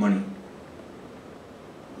money.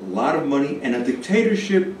 A lot of money, and a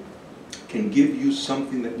dictatorship can give you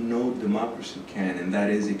something that no democracy can, and that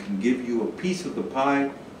is it can give you a piece of the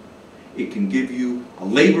pie. It can give you a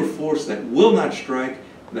labor force that will not strike,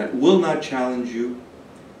 that will not challenge you,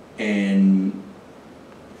 and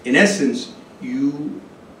in essence, you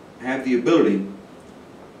have the ability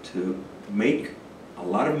to make a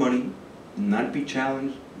lot of money, not be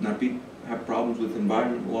challenged, have problems with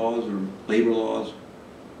environmental laws or labor laws,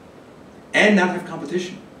 and not have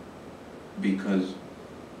competition. Because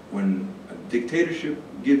when a dictatorship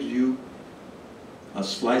gives you a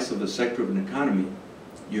slice of a sector of an economy,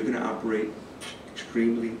 you're going to operate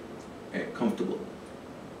extremely comfortable.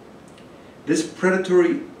 This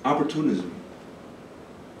predatory opportunism,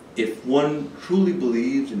 if one truly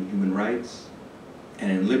believes in human rights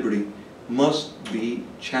and in liberty, must be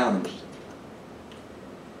challenged.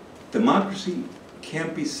 Democracy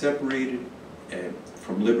can't be separated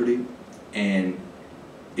from liberty, and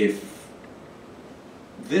if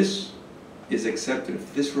this is accepted,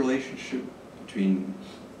 if this relationship between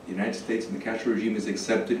the United States and the Castro regime is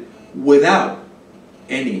accepted without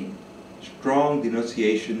any strong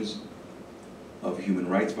denunciations of human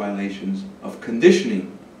rights violations, of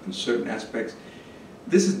conditioning in certain aspects,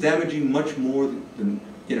 this is damaging much more than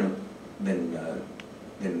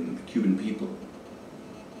the Cuban people.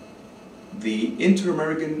 The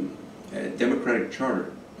Inter-American Democratic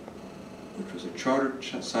Charter, which was a charter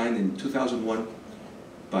signed in 2001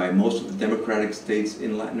 by most of the democratic states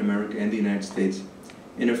in Latin America and the United States,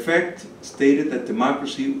 in effect stated that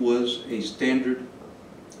democracy was a standard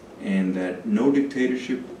and that no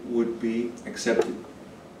dictatorship would be accepted.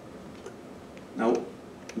 Now,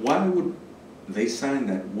 why would they sign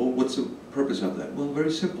that? Well, what's the purpose of that? Well,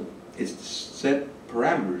 very simple. It's to set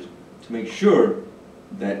parameters to make sure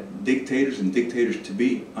that dictators and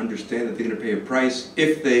dictators-to-be understand that they're going to pay a price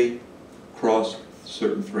if they cross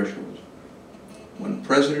certain thresholds. When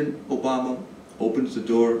President Obama opens the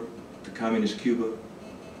door to communist Cuba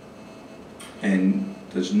and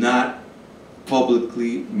does not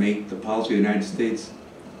publicly make the policy of the United States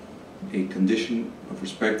a condition of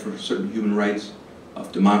respect for certain human rights,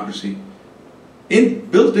 of democracy,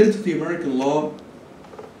 built into the American law,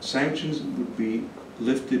 sanctions would be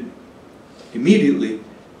lifted immediately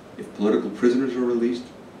political prisoners are released,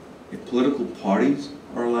 if political parties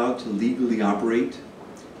are allowed to legally operate,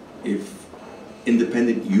 if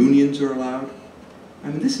independent unions are allowed. I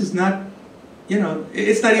mean, this is not, you know,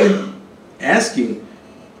 it's not even asking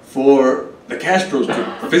for the Castros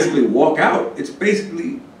to physically walk out. It's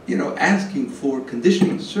basically, you know, asking for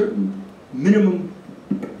conditioning certain minimum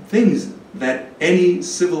things that any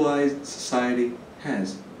civilized society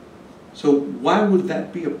has. So why would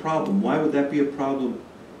that be a problem? Why would that be a problem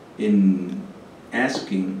in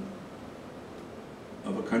asking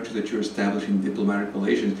of a country that you're establishing diplomatic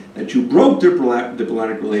relations, that you broke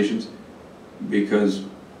diplomatic relations because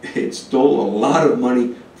it stole a lot of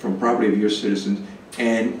money from property of your citizens,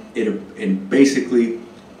 and it basically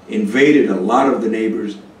invaded a lot of the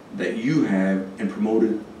neighbors that you have and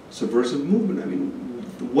promoted subversive movement? I mean,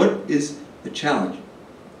 what is the challenge?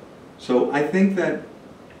 So I think that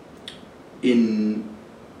in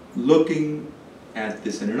looking at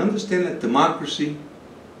this and in understanding that democracy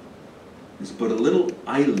is but a little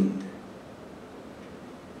island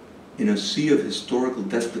in a sea of historical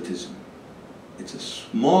despotism. It's a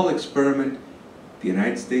small experiment. The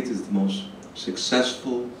United States is the most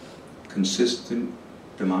successful, consistent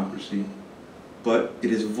democracy, but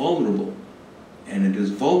it is vulnerable. And it is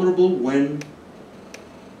vulnerable when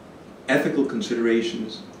ethical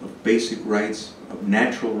considerations of basic rights, of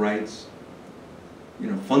natural rights, you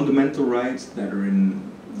know, fundamental rights that are in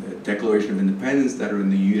the Declaration of Independence, that are in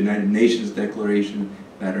the United Nations Declaration,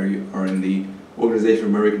 that are in the Organization of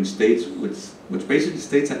American States, which basically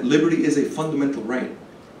states that liberty is a fundamental right,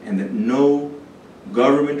 and that no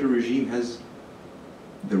government or regime has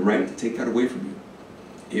the right to take that away from you.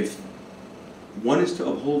 If one is to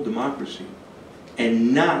uphold democracy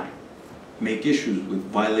and not make issues with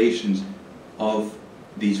violations of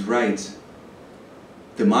these rights,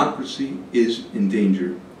 democracy is in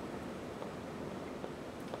danger.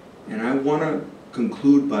 And I want to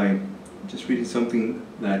conclude by just reading something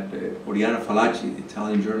that Oriana Fallaci, the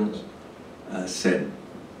Italian journalist, said.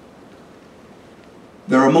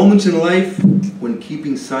 There are moments in life when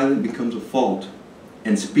keeping silent becomes a fault,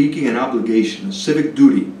 and speaking an obligation, a civic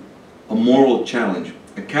duty, a moral challenge,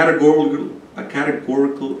 a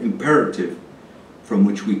categorical imperative from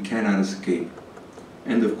which we cannot escape.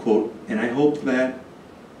 End of quote. And I hope that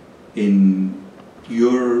in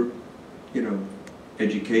your, you know,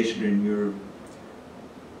 education and your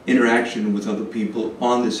interaction with other people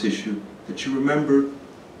on this issue, that you remember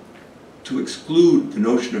to exclude the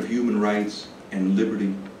notion of human rights and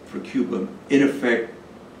liberty for Cuba, in effect,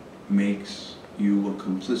 makes you a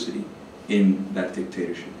complicity in that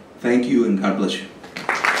dictatorship. Thank you, and God bless you.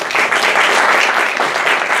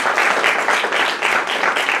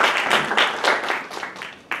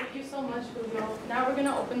 Thank you so much, Julio. Now we're going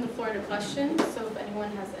to open the floor to questions, so if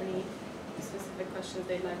anyone has any specific questions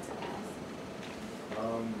they'd like to ask.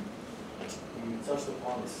 You touched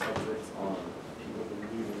upon the subject on people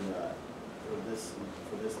believing that for this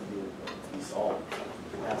to be solved,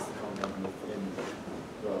 it has to come from within the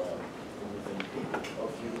people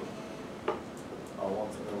of Cuba. I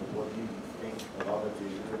want to know, what do you think about that? Do you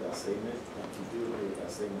agree with that statement? And if you do agree with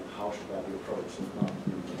that statement, how should that be approached, if not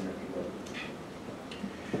through the American government?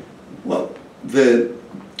 Well, the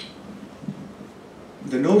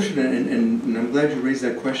notion, and I'm glad you raised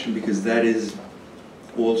that question, because that is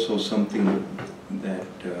also something that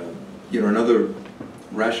you know, another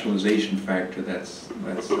rationalization factor that's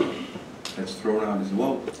thrown out as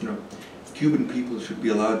well. You know, Cuban people should be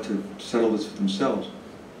allowed to settle this for themselves.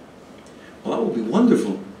 Well, that would be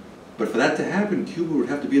wonderful, but for that to happen, Cuba would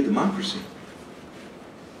have to be a democracy.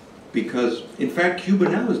 Because, in fact, Cuba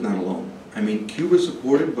now is not alone. I mean, Cuba is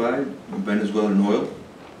supported by Venezuelan oil.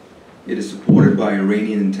 It is supported by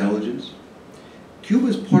Iranian intelligence. Cuba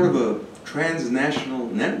is part of a transnational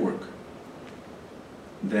network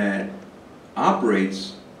that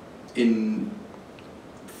operates in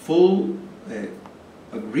full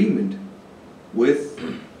agreement with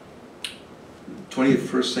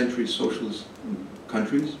 21st century socialist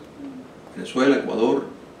countries, Venezuela, Ecuador,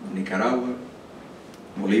 Nicaragua,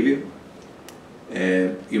 Bolivia.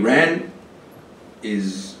 Iran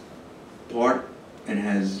is part and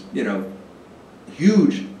has, you know,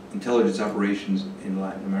 huge intelligence operations in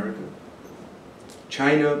Latin America.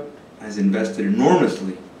 China has invested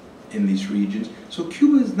enormously in these regions. So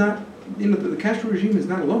Cuba is not, you know, the Castro regime is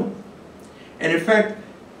not alone. And in fact,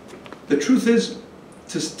 the truth is,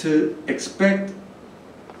 to expect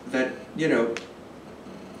that, you know,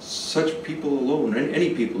 such people alone,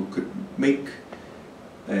 any people, could make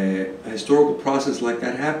a historical process like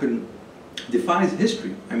that happen defies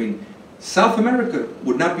history. I mean, South America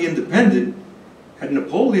would not be independent had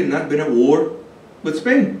Napoleon not been at war with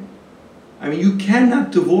Spain. I mean, you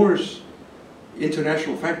cannot divorce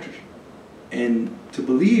international factors. And to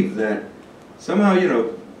believe that somehow, you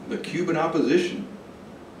know, the Cuban opposition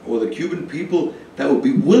or the Cuban people that would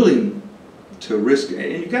be willing to risk,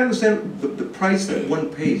 and you gotta understand the price that one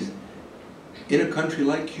pays in a country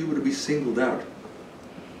like Cuba to be singled out.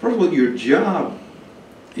 First of all, your job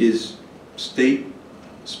is state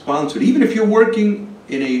sponsored. Even if you're working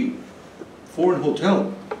in a foreign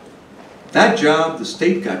hotel, that job the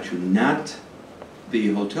state got you, not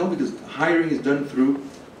the hotel, because hiring is done through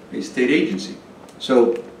a state agency.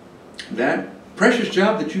 So that precious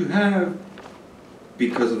job that you have,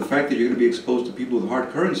 because of the fact that you're going to be exposed to people with hard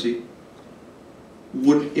currency,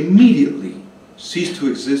 would immediately cease to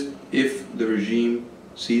exist if the regime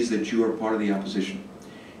sees that you are part of the opposition.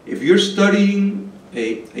 If you're studying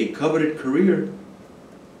a coveted career,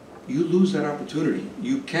 you lose that opportunity.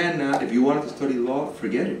 You cannot, if you wanted to study law,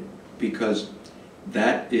 forget it, because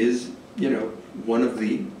that is, you know, one of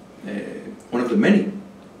the many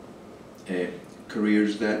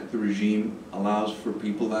careers that the regime allows for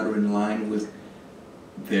people that are in line with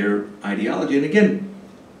their ideology. And again,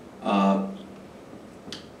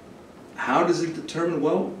 how does it determine?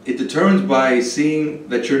 Well, it determines by seeing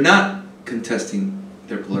that you're not contesting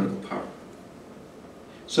their political power.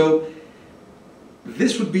 So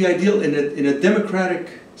this would be ideal in a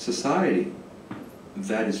democratic society.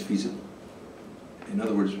 That is feasible. In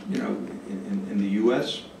other words, you know, in the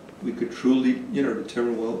U.S., we could truly, you know,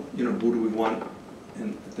 determine, well, you know, who do we want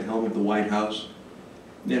at the helm of the White House?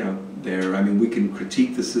 You know, I mean, we can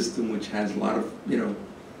critique the system, which has a lot of, you know,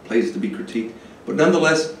 places to be critiqued. But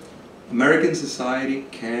nonetheless, American society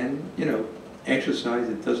can, you know, exercise.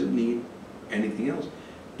 It doesn't need anything else.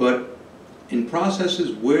 But in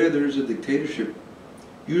processes where there's a dictatorship,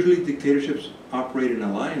 usually dictatorships operate in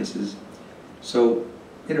alliances. So,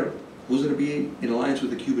 you know, who's going to be in alliance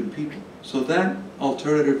with the Cuban people? So that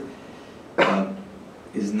alternative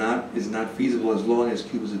is not feasible as long as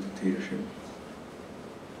Cuba's a dictatorship.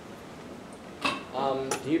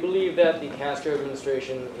 Do you believe that the Castro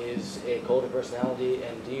administration is a cult of personality,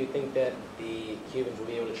 and do you think that the Cubans will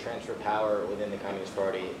be able to transfer power within the Communist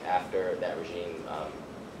Party after that regime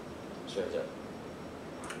serves out?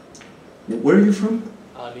 Where are you from?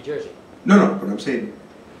 New Jersey. No, but I'm saying,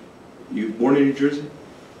 you born in New Jersey?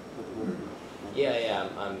 Yeah,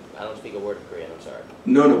 I don't speak a word of Korean, I'm sorry.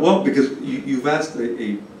 No, well, because you've asked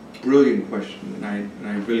a brilliant question, and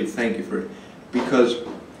I really thank you for it. Because,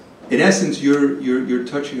 in essence, you're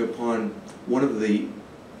touching upon one of the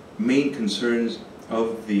main concerns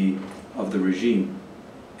of the regime,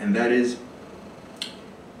 and that is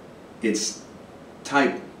its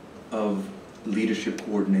type of leadership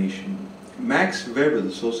coordination. Max Weber,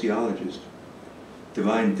 the sociologist,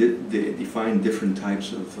 defined different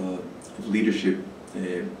types of leadership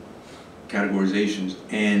categorizations,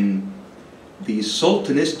 and the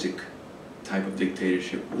sultanistic type of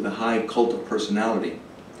dictatorship with a high cult of personality,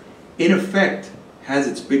 in effect, has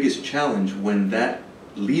its biggest challenge when that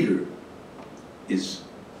leader is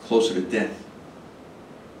closer to death.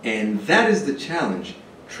 And that is the challenge,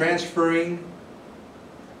 transferring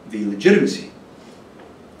the legitimacy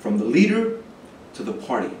from the leader to the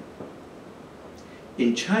party.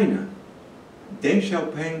 In China, Deng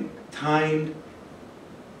Xiaoping timed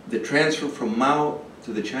the transfer from Mao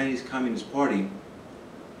to the Chinese Communist Party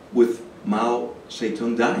with Mao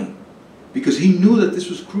Zedong dying, because he knew that this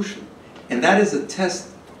was crucial. And that is a test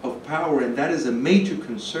of power, and that is a major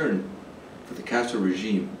concern for the Castro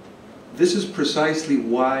regime. This is precisely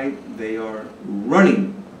why they are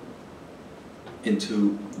running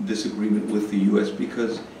into disagreement with the U.S.,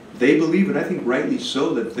 because they believe, and I think rightly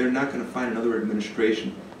so, that they're not going to find another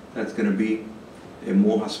administration that's going to be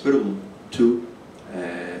more hospitable to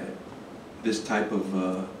this type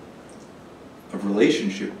of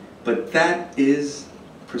relationship. But that is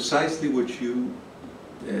precisely what you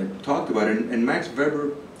talked about, and Max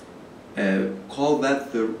Weber called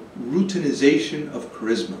that the routinization of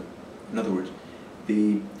charisma. In other words,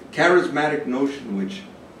 the charismatic notion, which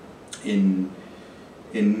in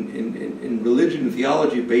religion and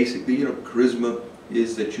theology, basically, you know, charisma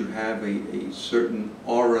is that you have a certain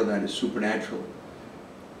aura that is supernatural.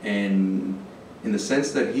 And in the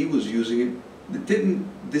sense that he was using it, it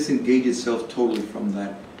didn't disengage itself totally from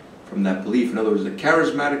that belief. In other words, the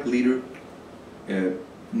charismatic leader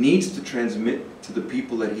needs to transmit to the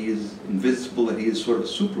people that he is invisible, that he is sort of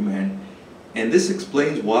Superman. And this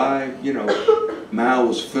explains why, you know, Mao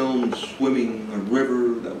was filmed swimming a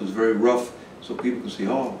river that was very rough, so people can see,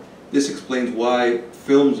 oh, this explains why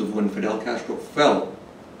films of when Fidel Castro fell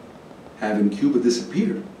have in Cuba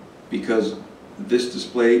disappeared, because this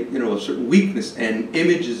displayed, you know, a certain weakness, and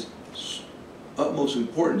images utmost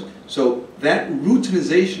importance. So that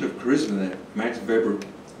routinization of charisma that Max Weber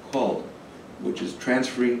called, which is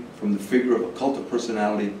transferring from the figure of a cult of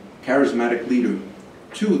personality, charismatic leader,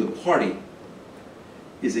 to the party,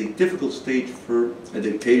 is a difficult stage for a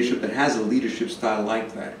dictatorship that has a leadership style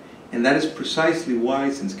like that. And that is precisely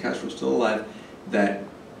why, since Castro's still alive, that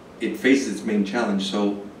it faces its main challenge.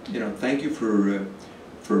 So, you know, thank you for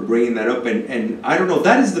bringing that up. And I don't know,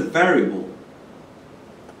 that is the variable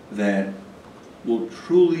that will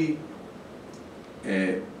truly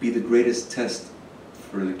be the greatest test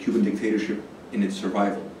for the Cuban dictatorship in its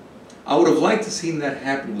survival. I would have liked to seen that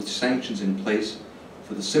happen with sanctions in place,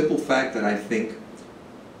 for the simple fact that I think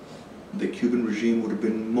the Cuban regime would have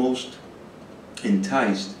been most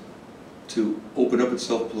enticed to open up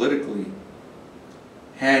itself politically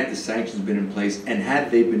had the sanctions been in place and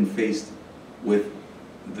had they been faced with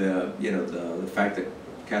the, you know, the fact that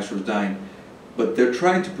Castro's dying. But they're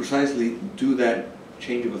trying to precisely do that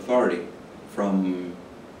change of authority from,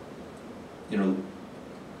 you know,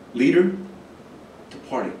 leader to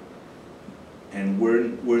party, and we're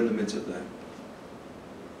in the midst of that.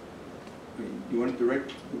 You want to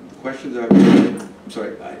direct the questions? I'm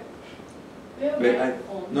sorry.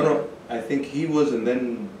 No. I think he was, and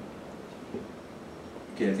then.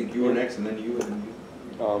 Okay, I think you were next, and then you, and then you.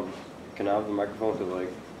 Can I have the microphone? Cause like,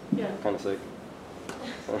 Yeah. Kind of sick.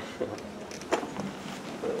 All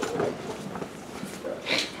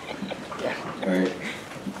right.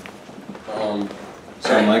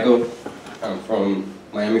 So I'm Michael. I'm from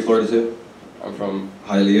Miami, Florida too. I'm from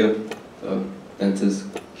Hialeah, the dentist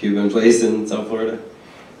Cuban place in South Florida.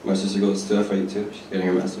 My sister goes to FIU too. She's getting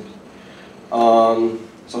her master's.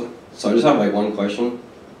 So I just have like one question.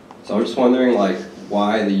 So I'm just wondering like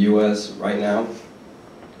why the U.S. right now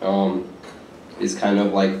is kind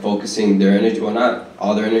of like focusing their energy, well not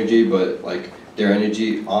all their energy, but like their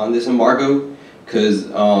energy on this embargo, because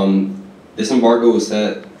this embargo was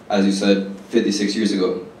set, as you said, 56 years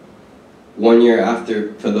ago. 1 year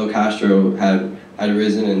after Fidel Castro had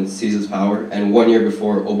risen and seized his power, and 1 year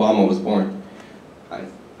before Obama was born.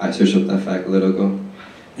 I searched up that fact a little ago.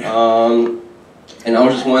 And I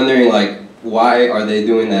was just wondering, like, why are they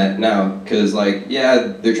doing that now? Because, like,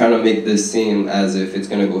 yeah, they're trying to make this seem as if it's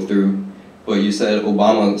going to go through, but you said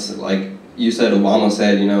Obama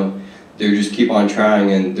said, you know, they just keep on trying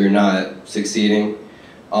and they're not succeeding.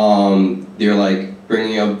 They're like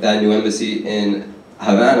bringing up that new embassy in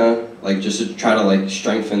Havana, like just to try to like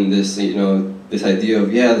strengthen this, you know, this idea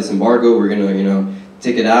of, yeah, this embargo, we're gonna, you know,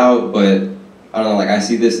 take it out. But I don't know, like I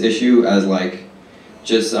see this issue as like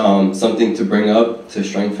just something to bring up to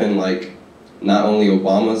strengthen like not only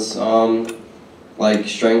Obama's like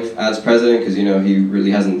strength as president, because you know he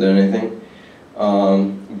really hasn't done anything,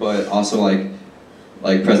 but also like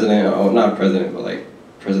president, oh not president, but like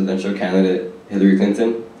presidential candidate Hillary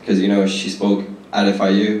Clinton, because you know she spoke at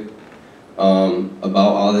FIU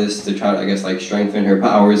about all this to try to, I guess, like strengthen her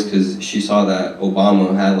powers, because she saw that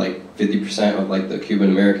Obama had like 50% of like the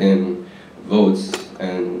Cuban-American votes,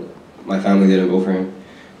 and my family didn't vote for him.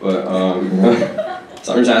 But you know,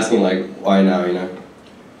 so I'm just asking like why now, you know?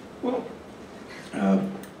 Well,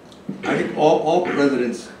 I think all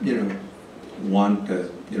presidents, you know, want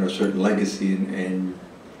you know, a certain legacy, and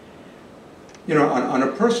you know, on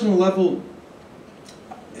a personal level,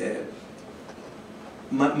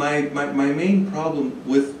 my main problem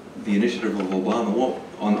with the initiative of Obama, well,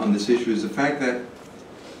 on this issue, is the fact that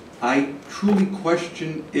I truly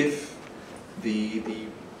question if the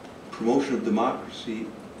promotion of democracy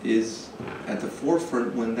is at the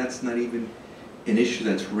forefront when that's not even an issue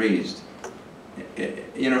that's raised.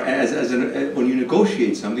 You know, when you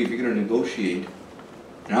negotiate something, if you're going to negotiate,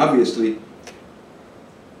 and obviously,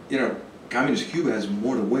 you know, Communist Cuba has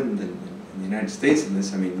more to win than the United States in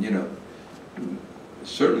this. I mean, you know,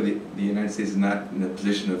 certainly the United States is not in a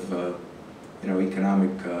position of, you know,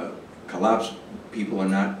 economic collapse. People are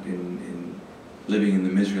not living in the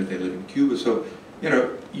misery that they live in Cuba. So, you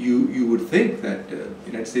know, you would think that the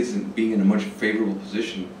United States, being in a much favorable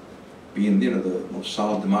position, being, you know, the most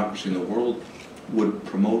solid democracy in the world, would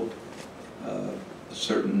promote a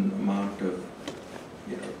certain amount of,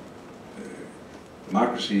 you know,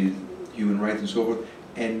 democracy, human rights, and so forth.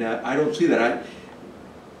 And I don't see that.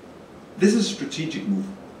 This is a strategic move,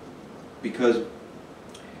 because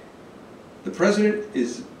the president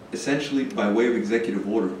is essentially, by way of executive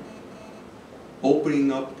order,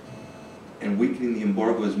 opening up and weakening the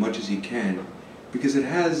embargo as much as he can, because it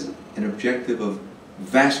has an objective of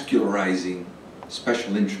vascularizing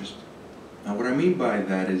special interest. Now, what I mean by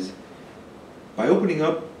that is, by opening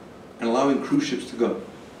up and allowing cruise ships to go,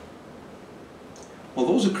 well,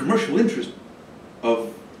 those are commercial interests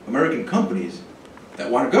of American companies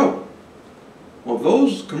want to go. Well,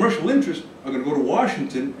 those commercial interests are going to go to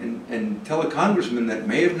Washington and tell a congressman that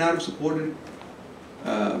may have not have supported,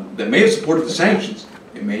 the sanctions,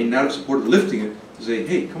 it may not have supported lifting it, to say,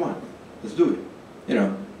 hey, come on, let's do it. You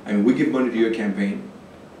know, I mean, we give money to your campaign.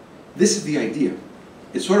 This is the idea.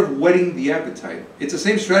 It's sort of whetting the appetite. It's the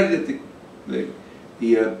same strategy that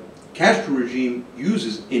the Castro regime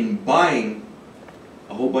uses in buying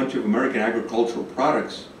a whole bunch of American agricultural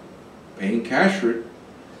products, paying cash for it,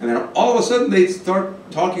 and then all of a sudden they start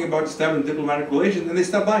talking about establishing diplomatic relations, and they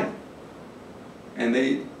stop buying. And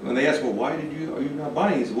when they ask, well, why are you not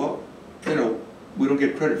buying? He says, well, you know, we don't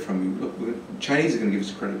get credit from you. Look, the Chinese are going to give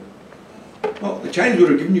us credit. Well, the Chinese would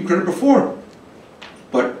have given you credit before.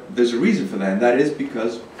 But there's a reason for that, and that is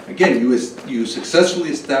because, again, you successfully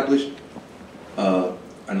established a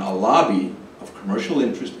lobby of commercial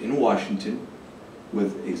interest in Washington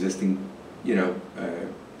with existing, you know,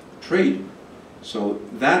 trade. So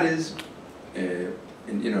that is,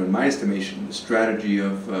 in my estimation, the strategy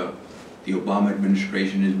of the Obama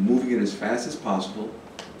administration is moving it as fast as possible,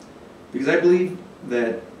 because I believe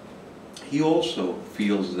that he also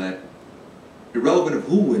feels that, irrelevant of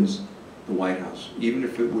who wins the White House, even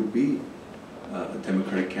if it would be a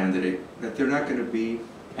Democratic candidate, that they're not going to be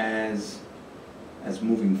as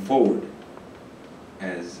moving forward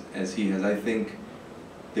as he has. I think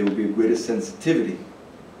there would be a greater sensitivity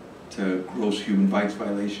to gross human rights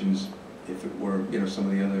violations if it were, you know, some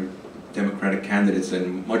of the other Democratic candidates,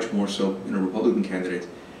 and much more so, you know, Republican candidates.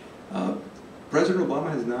 President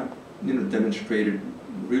Obama has not, you know, demonstrated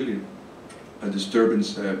really a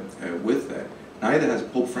disturbance with that. Neither has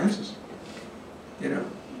Pope Francis. You know,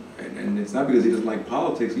 and it's not because he doesn't like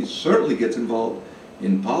politics. He certainly gets involved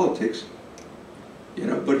in politics, you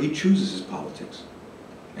know, but he chooses his politics.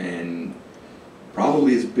 And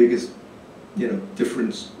probably his biggest, you know,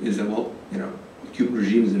 difference is that, well, you know, the Cuban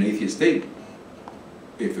regime is an atheist state.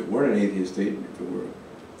 If it were an atheist state, if it were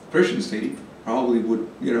a Christian state, he probably would,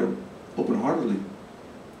 you know, open-heartedly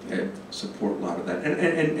support a lot of that.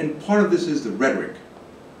 And part of this is the rhetoric.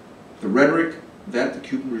 The rhetoric that the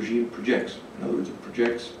Cuban regime projects. In other words, it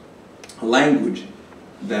projects a language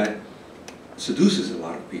that seduces a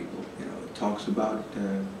lot of people. You know, it talks about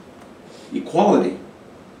equality,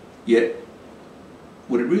 yet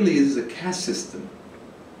what it really is a caste system,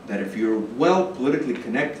 that if you're well politically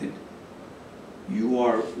connected, you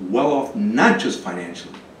are well off not just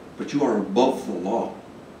financially, but you are above the law.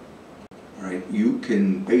 All right? You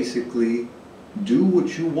can basically do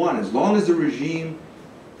what you want as long as the regime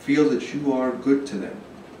feels that you are good to them.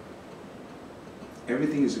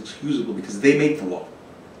 Everything is excusable because they make the law.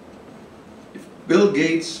 If Bill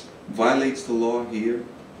Gates violates the law here,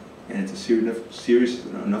 and it's a serious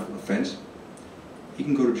enough offense, he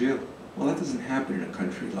can go to jail. Well, that doesn't happen in a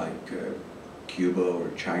country like Cuba or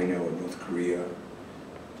China or North Korea.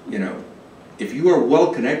 You know, if you are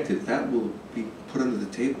well connected, that will be put under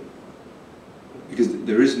the table, because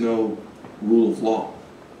there is no rule of law.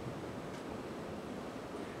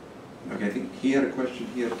 Okay, I think he had a question.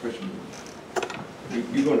 He had a question.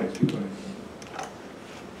 You go next. You go next.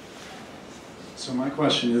 So my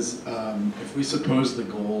question is, if we suppose the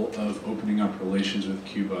goal of opening up relations with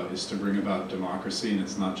Cuba is to bring about democracy, and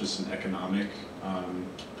it's not just an economic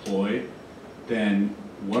ploy, then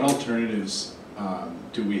what alternatives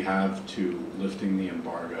do we have to lifting the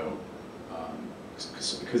embargo?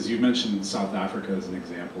 Because you mentioned South Africa as an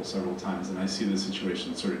example several times, and I see the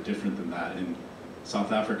situation sort of different than that. In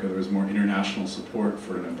South Africa, there was more international support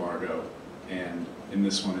for an embargo, and in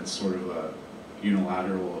this one, it's sort of a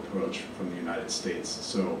unilateral approach from the United States.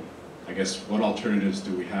 So I guess what alternatives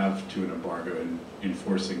do we have to an embargo in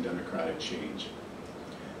enforcing democratic change?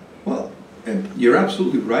 Well, and you're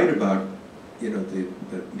absolutely right about, you know,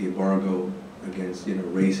 the embargo against, you know,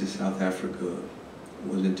 racist South Africa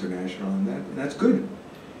was international, and that's good.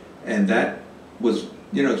 And that was,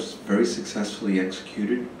 you know, very successfully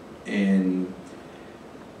executed. And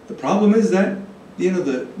the problem is that, you know,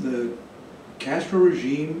 the Castro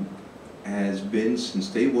regime has been, since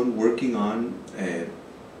day one, working on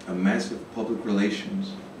a massive public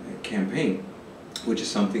relations campaign, which is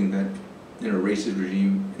something that, you know, a racist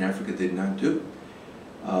regime in Africa did not do.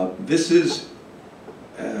 This is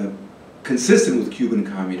consistent with Cuban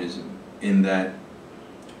communism in that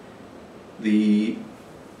the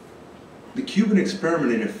Cuban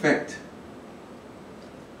experiment, in effect,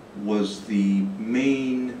 was the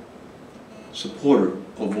main supporter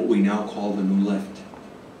of what we now call the New Left.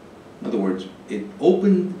 In other words, it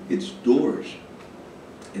opened its doors,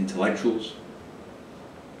 intellectuals,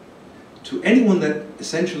 to anyone that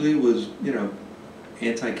essentially was, you know,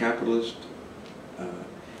 anti-capitalist.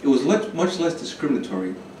 it was much less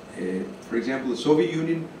discriminatory. For example, the Soviet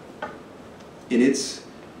Union, in its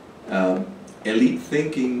elite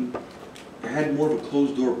thinking, had more of a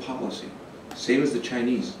closed-door policy, same as the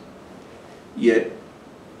Chinese. Yet,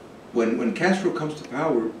 when Castro comes to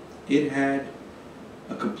power, it had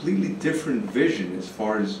a completely different vision as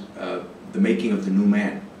far as the making of the new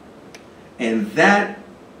man. And that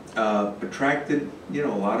attracted, a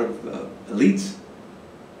lot of elites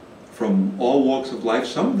from all walks of life.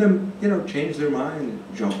 Some of them, changed their mind.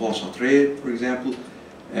 Jean-Paul Sartre, for example,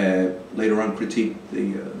 later on critiqued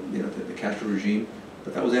the Castro regime,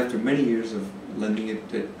 but that was after many years of lending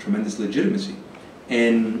it tremendous legitimacy.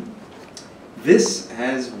 And this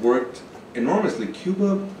has worked enormously.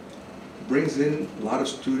 Cuba brings in a lot of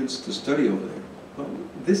students to study over there. But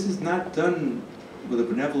this is not done with a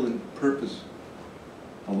benevolent purpose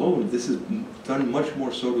alone. This is done much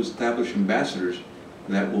more so to establish ambassadors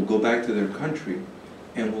that will go back to their country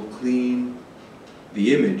and will clean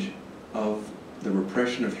the image of the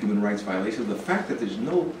repression of human rights violations, the fact that there's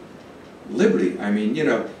no liberty. I mean,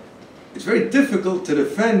 it's very difficult to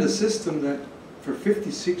defend a system that for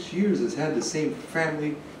 56 years has had the same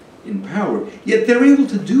family in power, yet they're able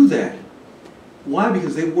to do that. Why?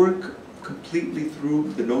 Because they work completely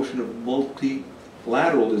through the notion of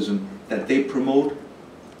multilateralism that they promote,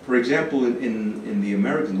 for example, in the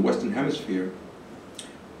American, the Western Hemisphere,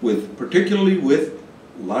 particularly with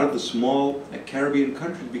a lot of the small Caribbean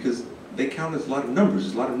countries, because they count as a lot of numbers.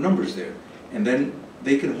 There's a lot of numbers there. And then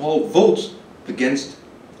they can haul votes against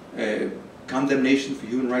condemnation for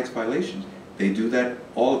human rights violations. They do that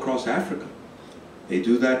all across Africa. They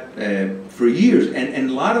do that for years. And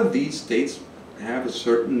a lot of these states have a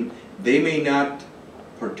certain, they may not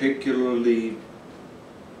particularly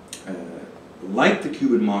like the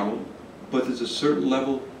Cuban model, but there's a certain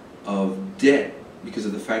level of debt because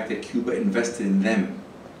of the fact that Cuba invested in them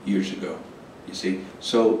years ago, you see.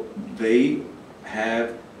 So they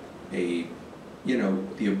have the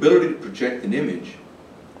ability to project an image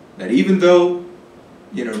that even though,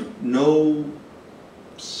 no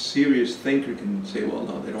serious thinker can say, well,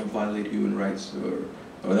 no, they don't violate human rights,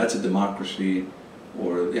 or that's a democracy,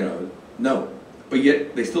 or, no. But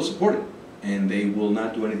yet they still support it, and they will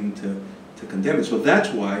not do anything to condemn it. So that's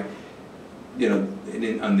why,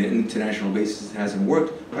 on the international basis it hasn't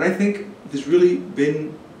worked. But I think there's really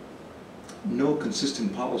been no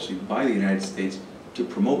consistent policy by the United States to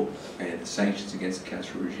promote the sanctions against the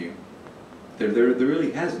Castro regime. There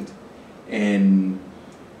really hasn't. And,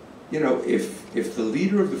 if the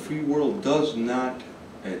leader of the free world does not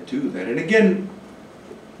do that, and again,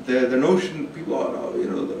 the notion, people,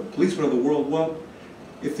 the policeman of the world, well,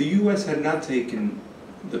 if the U.S. had not taken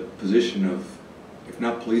the position of, if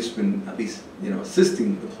not policemen, at least,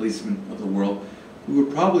 assisting the policemen of the world, we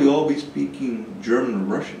would probably all be speaking German or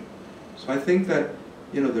Russian. So I think that,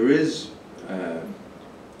 there is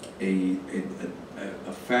a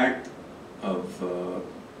fact of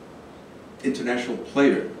international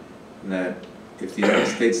player that if the United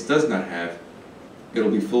States does not have,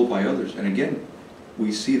 it'll be filled by others. And again,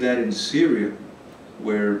 we see that in Syria,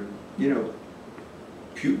 where,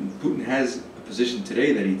 Putin has a position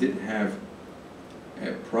today that he didn't have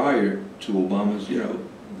prior to Obama's,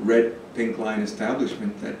 red, pink line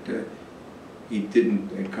establishment that he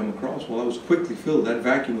didn't come across. Well, that was quickly filled. That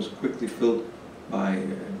vacuum was quickly filled by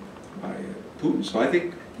Putin. So I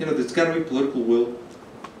think, there's got to be political will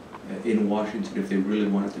in Washington if they really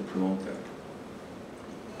wanted to promote that.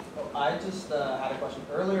 I just had a question.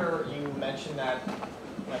 Earlier, you mentioned that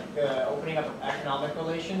the opening up of economic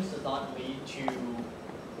relations does not lead to,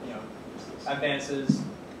 advances.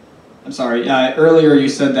 I'm sorry. Earlier, you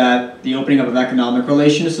said that the opening up of economic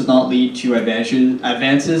relations does not lead to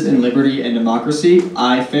advances in liberty and democracy.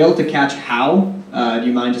 I failed to catch how. Do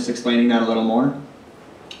you mind just explaining that a little more?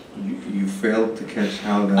 You failed to catch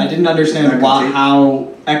how that. I didn't understand how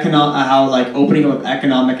opening up of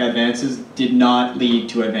economic advances did not lead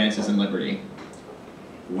to advances in liberty.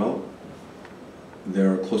 Well,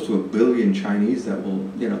 there are close to 1 billion Chinese that will,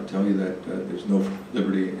 tell you that there's no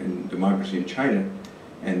liberty and democracy in China,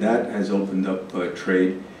 and that has opened up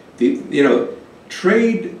trade.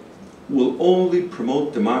 Trade will only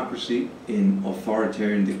promote democracy in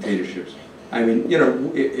authoritarian dictatorships. I mean,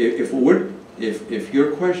 if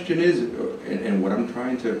your question is, and what I'm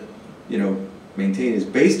trying to, maintain is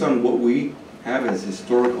based on what we have as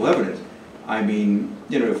historical evidence. I mean,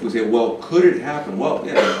 if we say, well, could it happen? Well,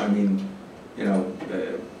 I mean,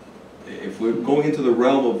 if we're going into the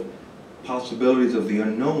realm of possibilities of the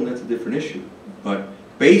unknown, that's a different issue. But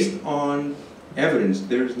based on evidence,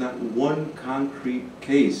 there's not one concrete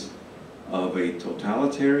case of a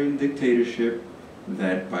totalitarian dictatorship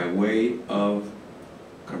that by way of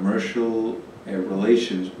commercial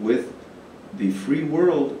relations with the free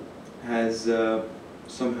world has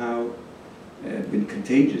somehow been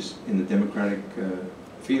contagious in the democratic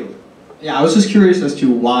field. Yeah, I was just curious as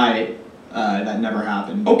to why that never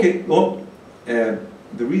happened. Okay, well, the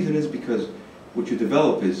reason is because what you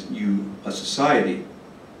develop is a society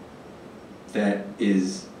that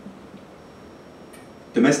is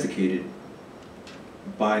domesticated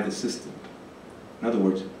by the system. In other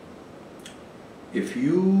words, if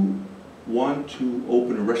you want to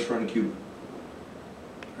open a restaurant in Cuba,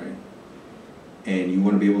 right, and you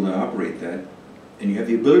want to be able to operate that, and you have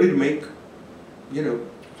the ability to make,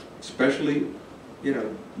 especially,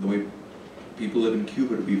 the way people live in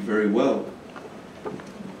Cuba to be very well,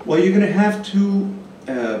 well, you're going to have to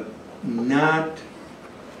not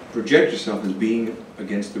project yourself as being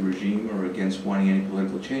against the regime or against wanting any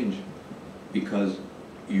political change, because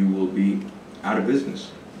you will be out of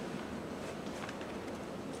business.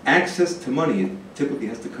 Access to money typically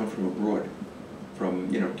has to come from abroad, from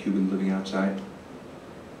Cubans living outside.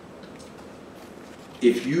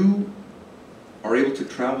 If you are able to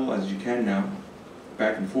travel as you can now,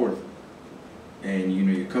 back and forth, and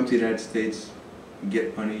you come to the United States, you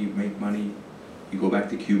get money, you make money, you go back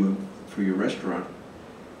to Cuba for your restaurant,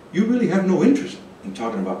 you really have no interest in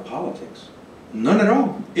talking about politics. None at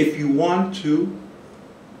all. If you want to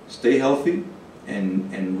stay healthy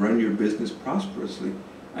and run your business prosperously,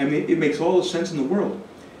 I mean, it makes all the sense in the world.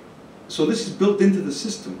 So this is built into the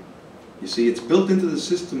system. You see, it's built into the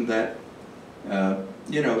system that,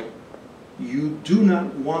 you do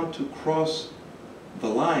not want to cross the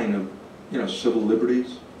line of, civil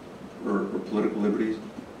liberties or political liberties,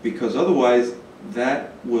 because otherwise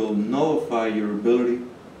that will nullify your ability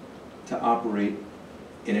to operate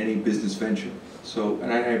in any business venture. So,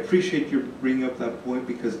 and I appreciate your bringing up that point,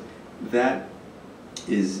 because that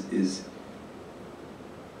is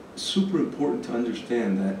super important to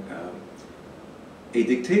understand, that a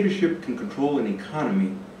dictatorship can control an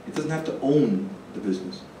economy. It doesn't have to own the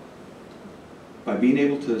business. By being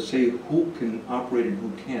able to say who can operate and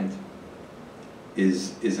who can't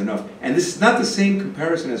is enough. And this is not the same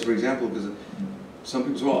comparison as, for example, because some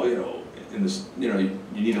people say, well, in this, you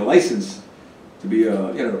need a license to be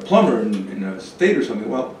a plumber in a state or something.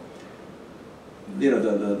 Well,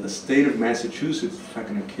 the state of Massachusetts is not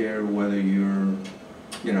going to care whether you're,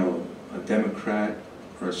 a Democrat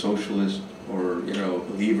or a socialist or,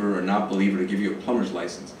 believer or not believer, to give you a plumber's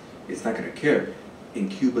license. It's not going to care. In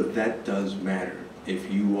Cuba, that does matter.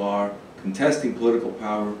 If you are contesting political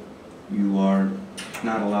power, you are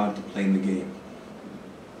not allowed to play in the game.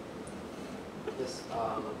 Yes,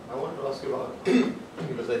 I wanted to ask you about,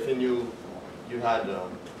 because I think you had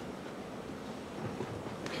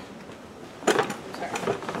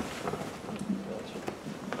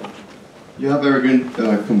you have very good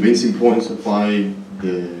convincing points of why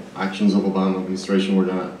the actions of Obama administration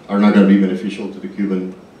are not going to be beneficial to the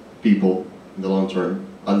Cuban people in the long term,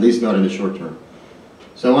 at least not in the short term.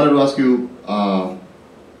 So I wanted to ask you,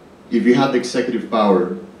 if you had the executive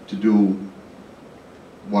power to do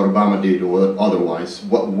what Obama did or otherwise,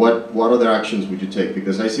 what other actions would you take?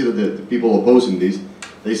 Because I see that the people opposing this,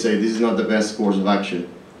 they say this is not the best course of action,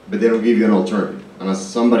 but they don't give you an alternative. And as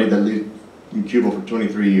somebody that lived in Cuba for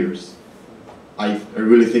 23 years, I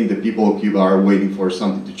really think the people of Cuba are waiting for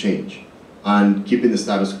something to change. And keeping the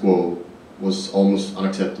status quo was almost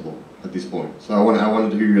unacceptable at this point. So I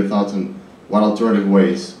wanted to hear your thoughts on what alternative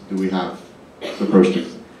ways do we have to approach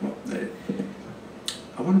this.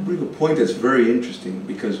 I want to bring a point that's very interesting,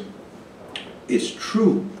 because it's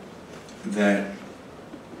true that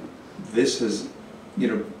this has,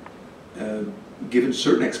 given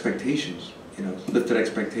certain expectations, lifted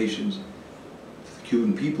expectations to the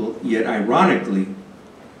Cuban people, yet ironically,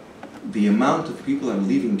 the amount of people that are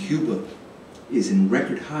leaving Cuba is in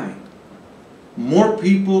record high. More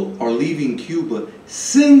people are leaving Cuba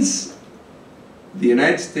since the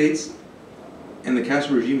United States and the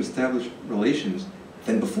Castro regime established relations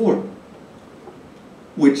than before,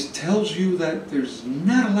 which tells you that there's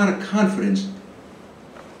not a lot of confidence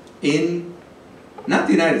in, not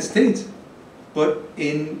the United States, but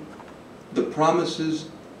in the promises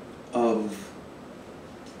of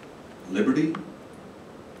liberty,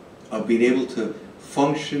 of being able to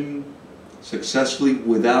function successfully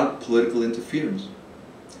without political interference.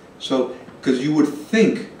 So, because you would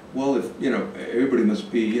think, well, if, everybody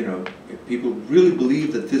must be, if people really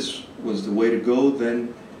believe that this was the way to go,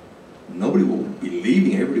 then nobody will be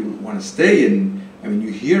leaving, everybody would want to stay. And, I mean,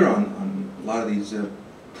 you hear on a lot of these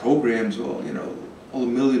programs, well, all the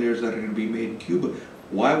millionaires that are going to be made in Cuba,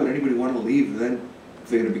 why would anybody want to leave then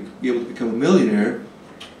they're going to be able to become a millionaire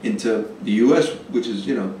into the U.S., which is,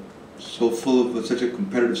 you know, so full of such a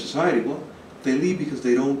competitive society. Well, they leave because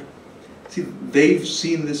they don't see. They've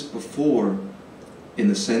seen this before, in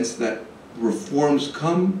the sense that reforms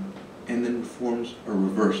come and then reforms are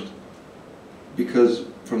reversed, because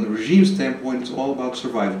from the regime standpoint, it's all about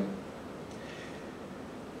survival.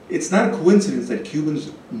 It's not a coincidence that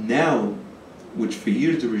Cubans now, which for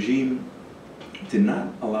years the regime did not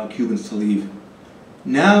allow Cubans to leave,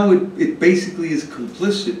 now it basically is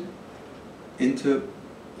complicit into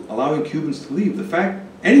allowing Cubans to leave. The fact,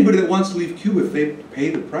 anybody that wants to leave Cuba, if they pay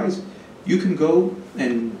the price, you can go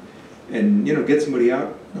and you know, get somebody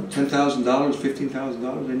out, you know, $10,000,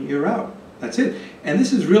 $15,000, and you're out. That's it. And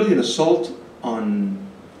this is really an assault on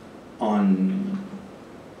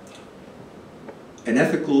an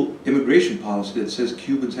ethical immigration policy that says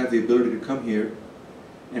Cubans have the ability to come here,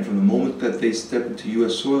 and from the moment that they step into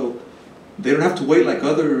U.S. soil, they don't have to wait like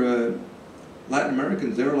other Latin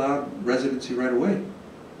Americans. They're allowed residency right away.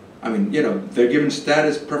 I mean, you know, they're given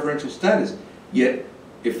status, preferential status. Yet,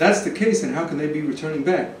 if that's the case, then how can they be returning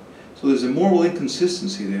back? So there's a moral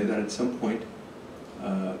inconsistency there that at some point,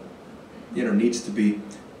 you know, needs to be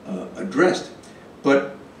addressed.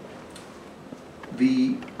 But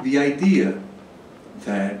the idea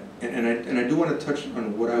that, and I do want to touch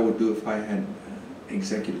on what I would do if I had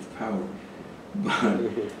executive power, but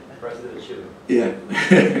President should. yeah.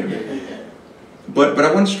 but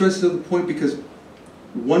I want to stress the point, because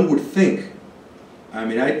one would think, I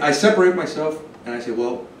mean, I separate myself and I say,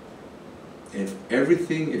 well, if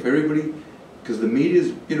everybody, because the media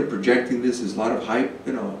is, you know, projecting this, there's a lot of hype,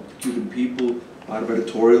 you know, Cuban people, a lot of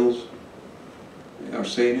editorials are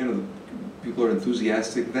saying, you know, people are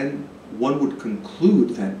enthusiastic, then one would conclude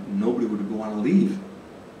that nobody would want to leave.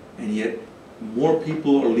 And yet, more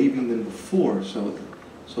people are leaving than before, so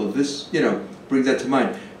this, you know, brings that to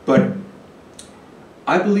mind. But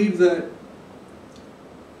I believe that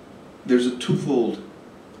there's a twofold.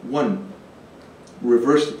 One,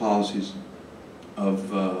 reverse the policies of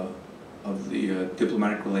the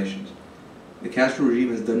diplomatic relations. The Castro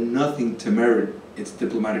regime has done nothing to merit its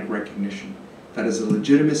diplomatic recognition. That is a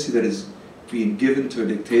legitimacy that is being given to a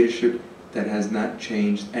dictatorship that has not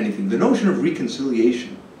changed anything. The notion of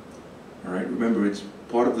reconciliation, all right, remember, it's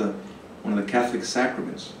part of one of the Catholic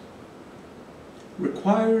sacraments,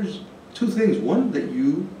 requires two things. One, that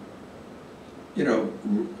you know,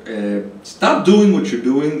 stop doing what you're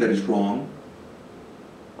doing that is wrong,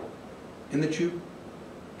 and that you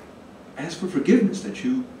ask for forgiveness, that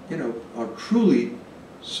you know, are truly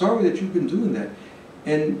sorry that you've been doing that.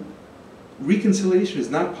 And reconciliation is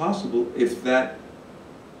not possible if that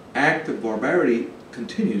act of barbarity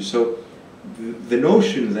continues. So the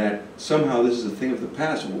notion that somehow this is a thing of the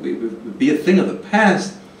past, it would be a thing of the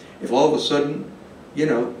past if all of a sudden, you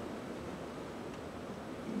know,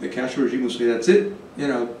 the Castro regime will say, that's it, you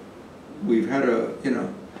know, we've had a, you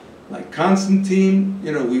know, like Constantine,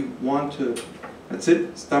 you know, we want to, that's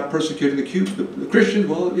it, stop persecuting the Christians.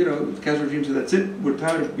 Well, you know, the Castro regime said, that's it, we're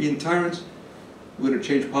tired of being tyrants, we're going to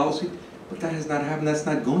change policy. But that has not happened, that's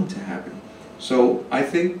not going to happen. So I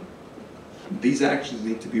think these actions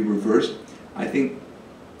need to be reversed. I think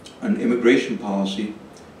an immigration policy,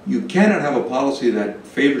 you cannot have a policy that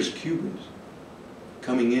favors Cubans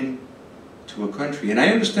coming in to a country. And I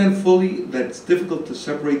understand fully that it's difficult to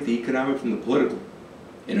separate the economic from the political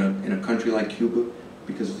in a country like Cuba,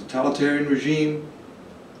 because of the totalitarian regime,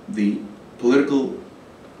 the political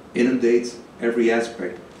inundates every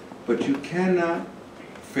aspect. But you cannot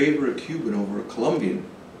favor a Cuban over a Colombian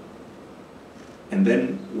and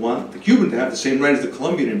then want the Cuban to have the same right as the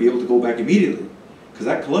Colombian and be able to go back immediately. Because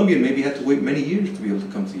that Colombian maybe had to wait many years to be able to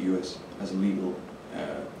come to the U.S. as a legal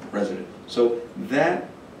resident. So that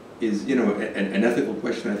is, you know, an ethical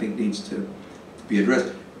question I think needs to be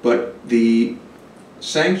addressed. But the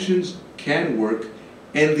sanctions can work,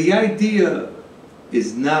 and the idea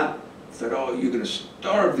is not that, oh, you're going to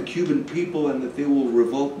starve the Cuban people and that they will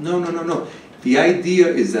revolt. No, no, no, no. The idea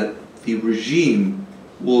is that the regime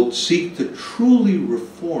will seek to truly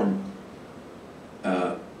reform,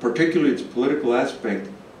 particularly its political aspect,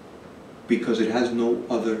 because it has no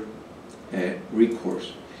other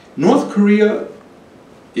recourse. North Korea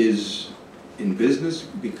is in business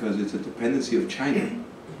because it's a dependency of China.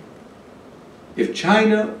 If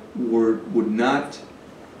China would not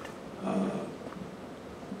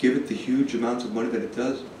give it the huge amounts of money that it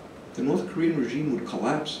does, the North Korean regime would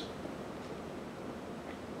collapse.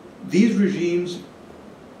 These regimes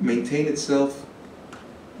maintain itself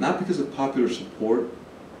not because of popular support,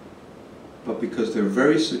 but because they're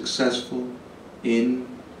very successful in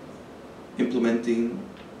implementing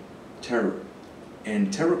terror.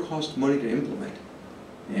 and terror costs money to implement.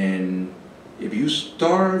 And if you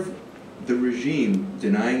starve the regime,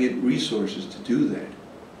 denying it resources to do that,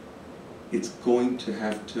 it's going to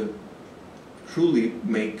have to truly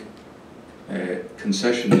make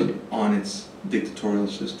concessions on its dictatorial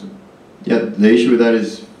system. Yeah, the issue with that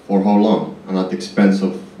is for how long and at the expense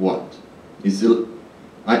of what?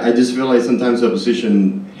 I just feel like sometimes the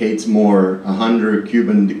opposition hates more 100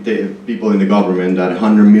 Cuban people in the government than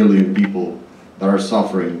 100 million people that are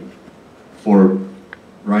suffering for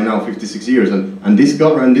right now 56 years. And this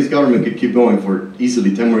government could keep going for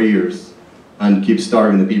easily 10 more years and keep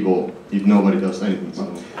starving the people if nobody does anything.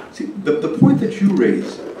 So. See, the point that you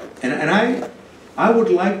raise, and I would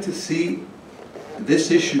like to see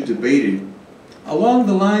this issue debated along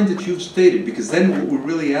the lines that you've stated, because then what we're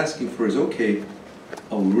really asking for is, okay,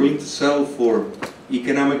 are we willing to settle for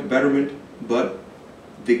economic betterment but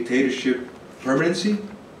dictatorship permanency?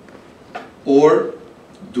 Or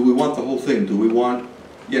do we want the whole thing? Do we want,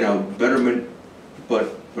 betterment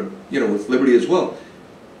but with liberty as well?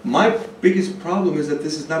 My biggest problem is that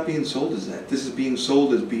this is not being sold as that. This is being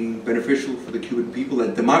sold as being beneficial for the Cuban people,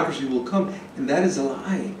 that democracy will come, and that is a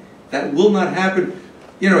lie. That will not happen.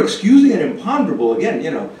 Excusing an imponderable, again,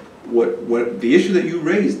 what the issue that you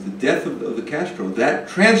raised, the death of the Castro, that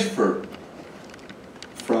transfer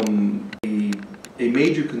from a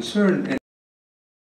major concern,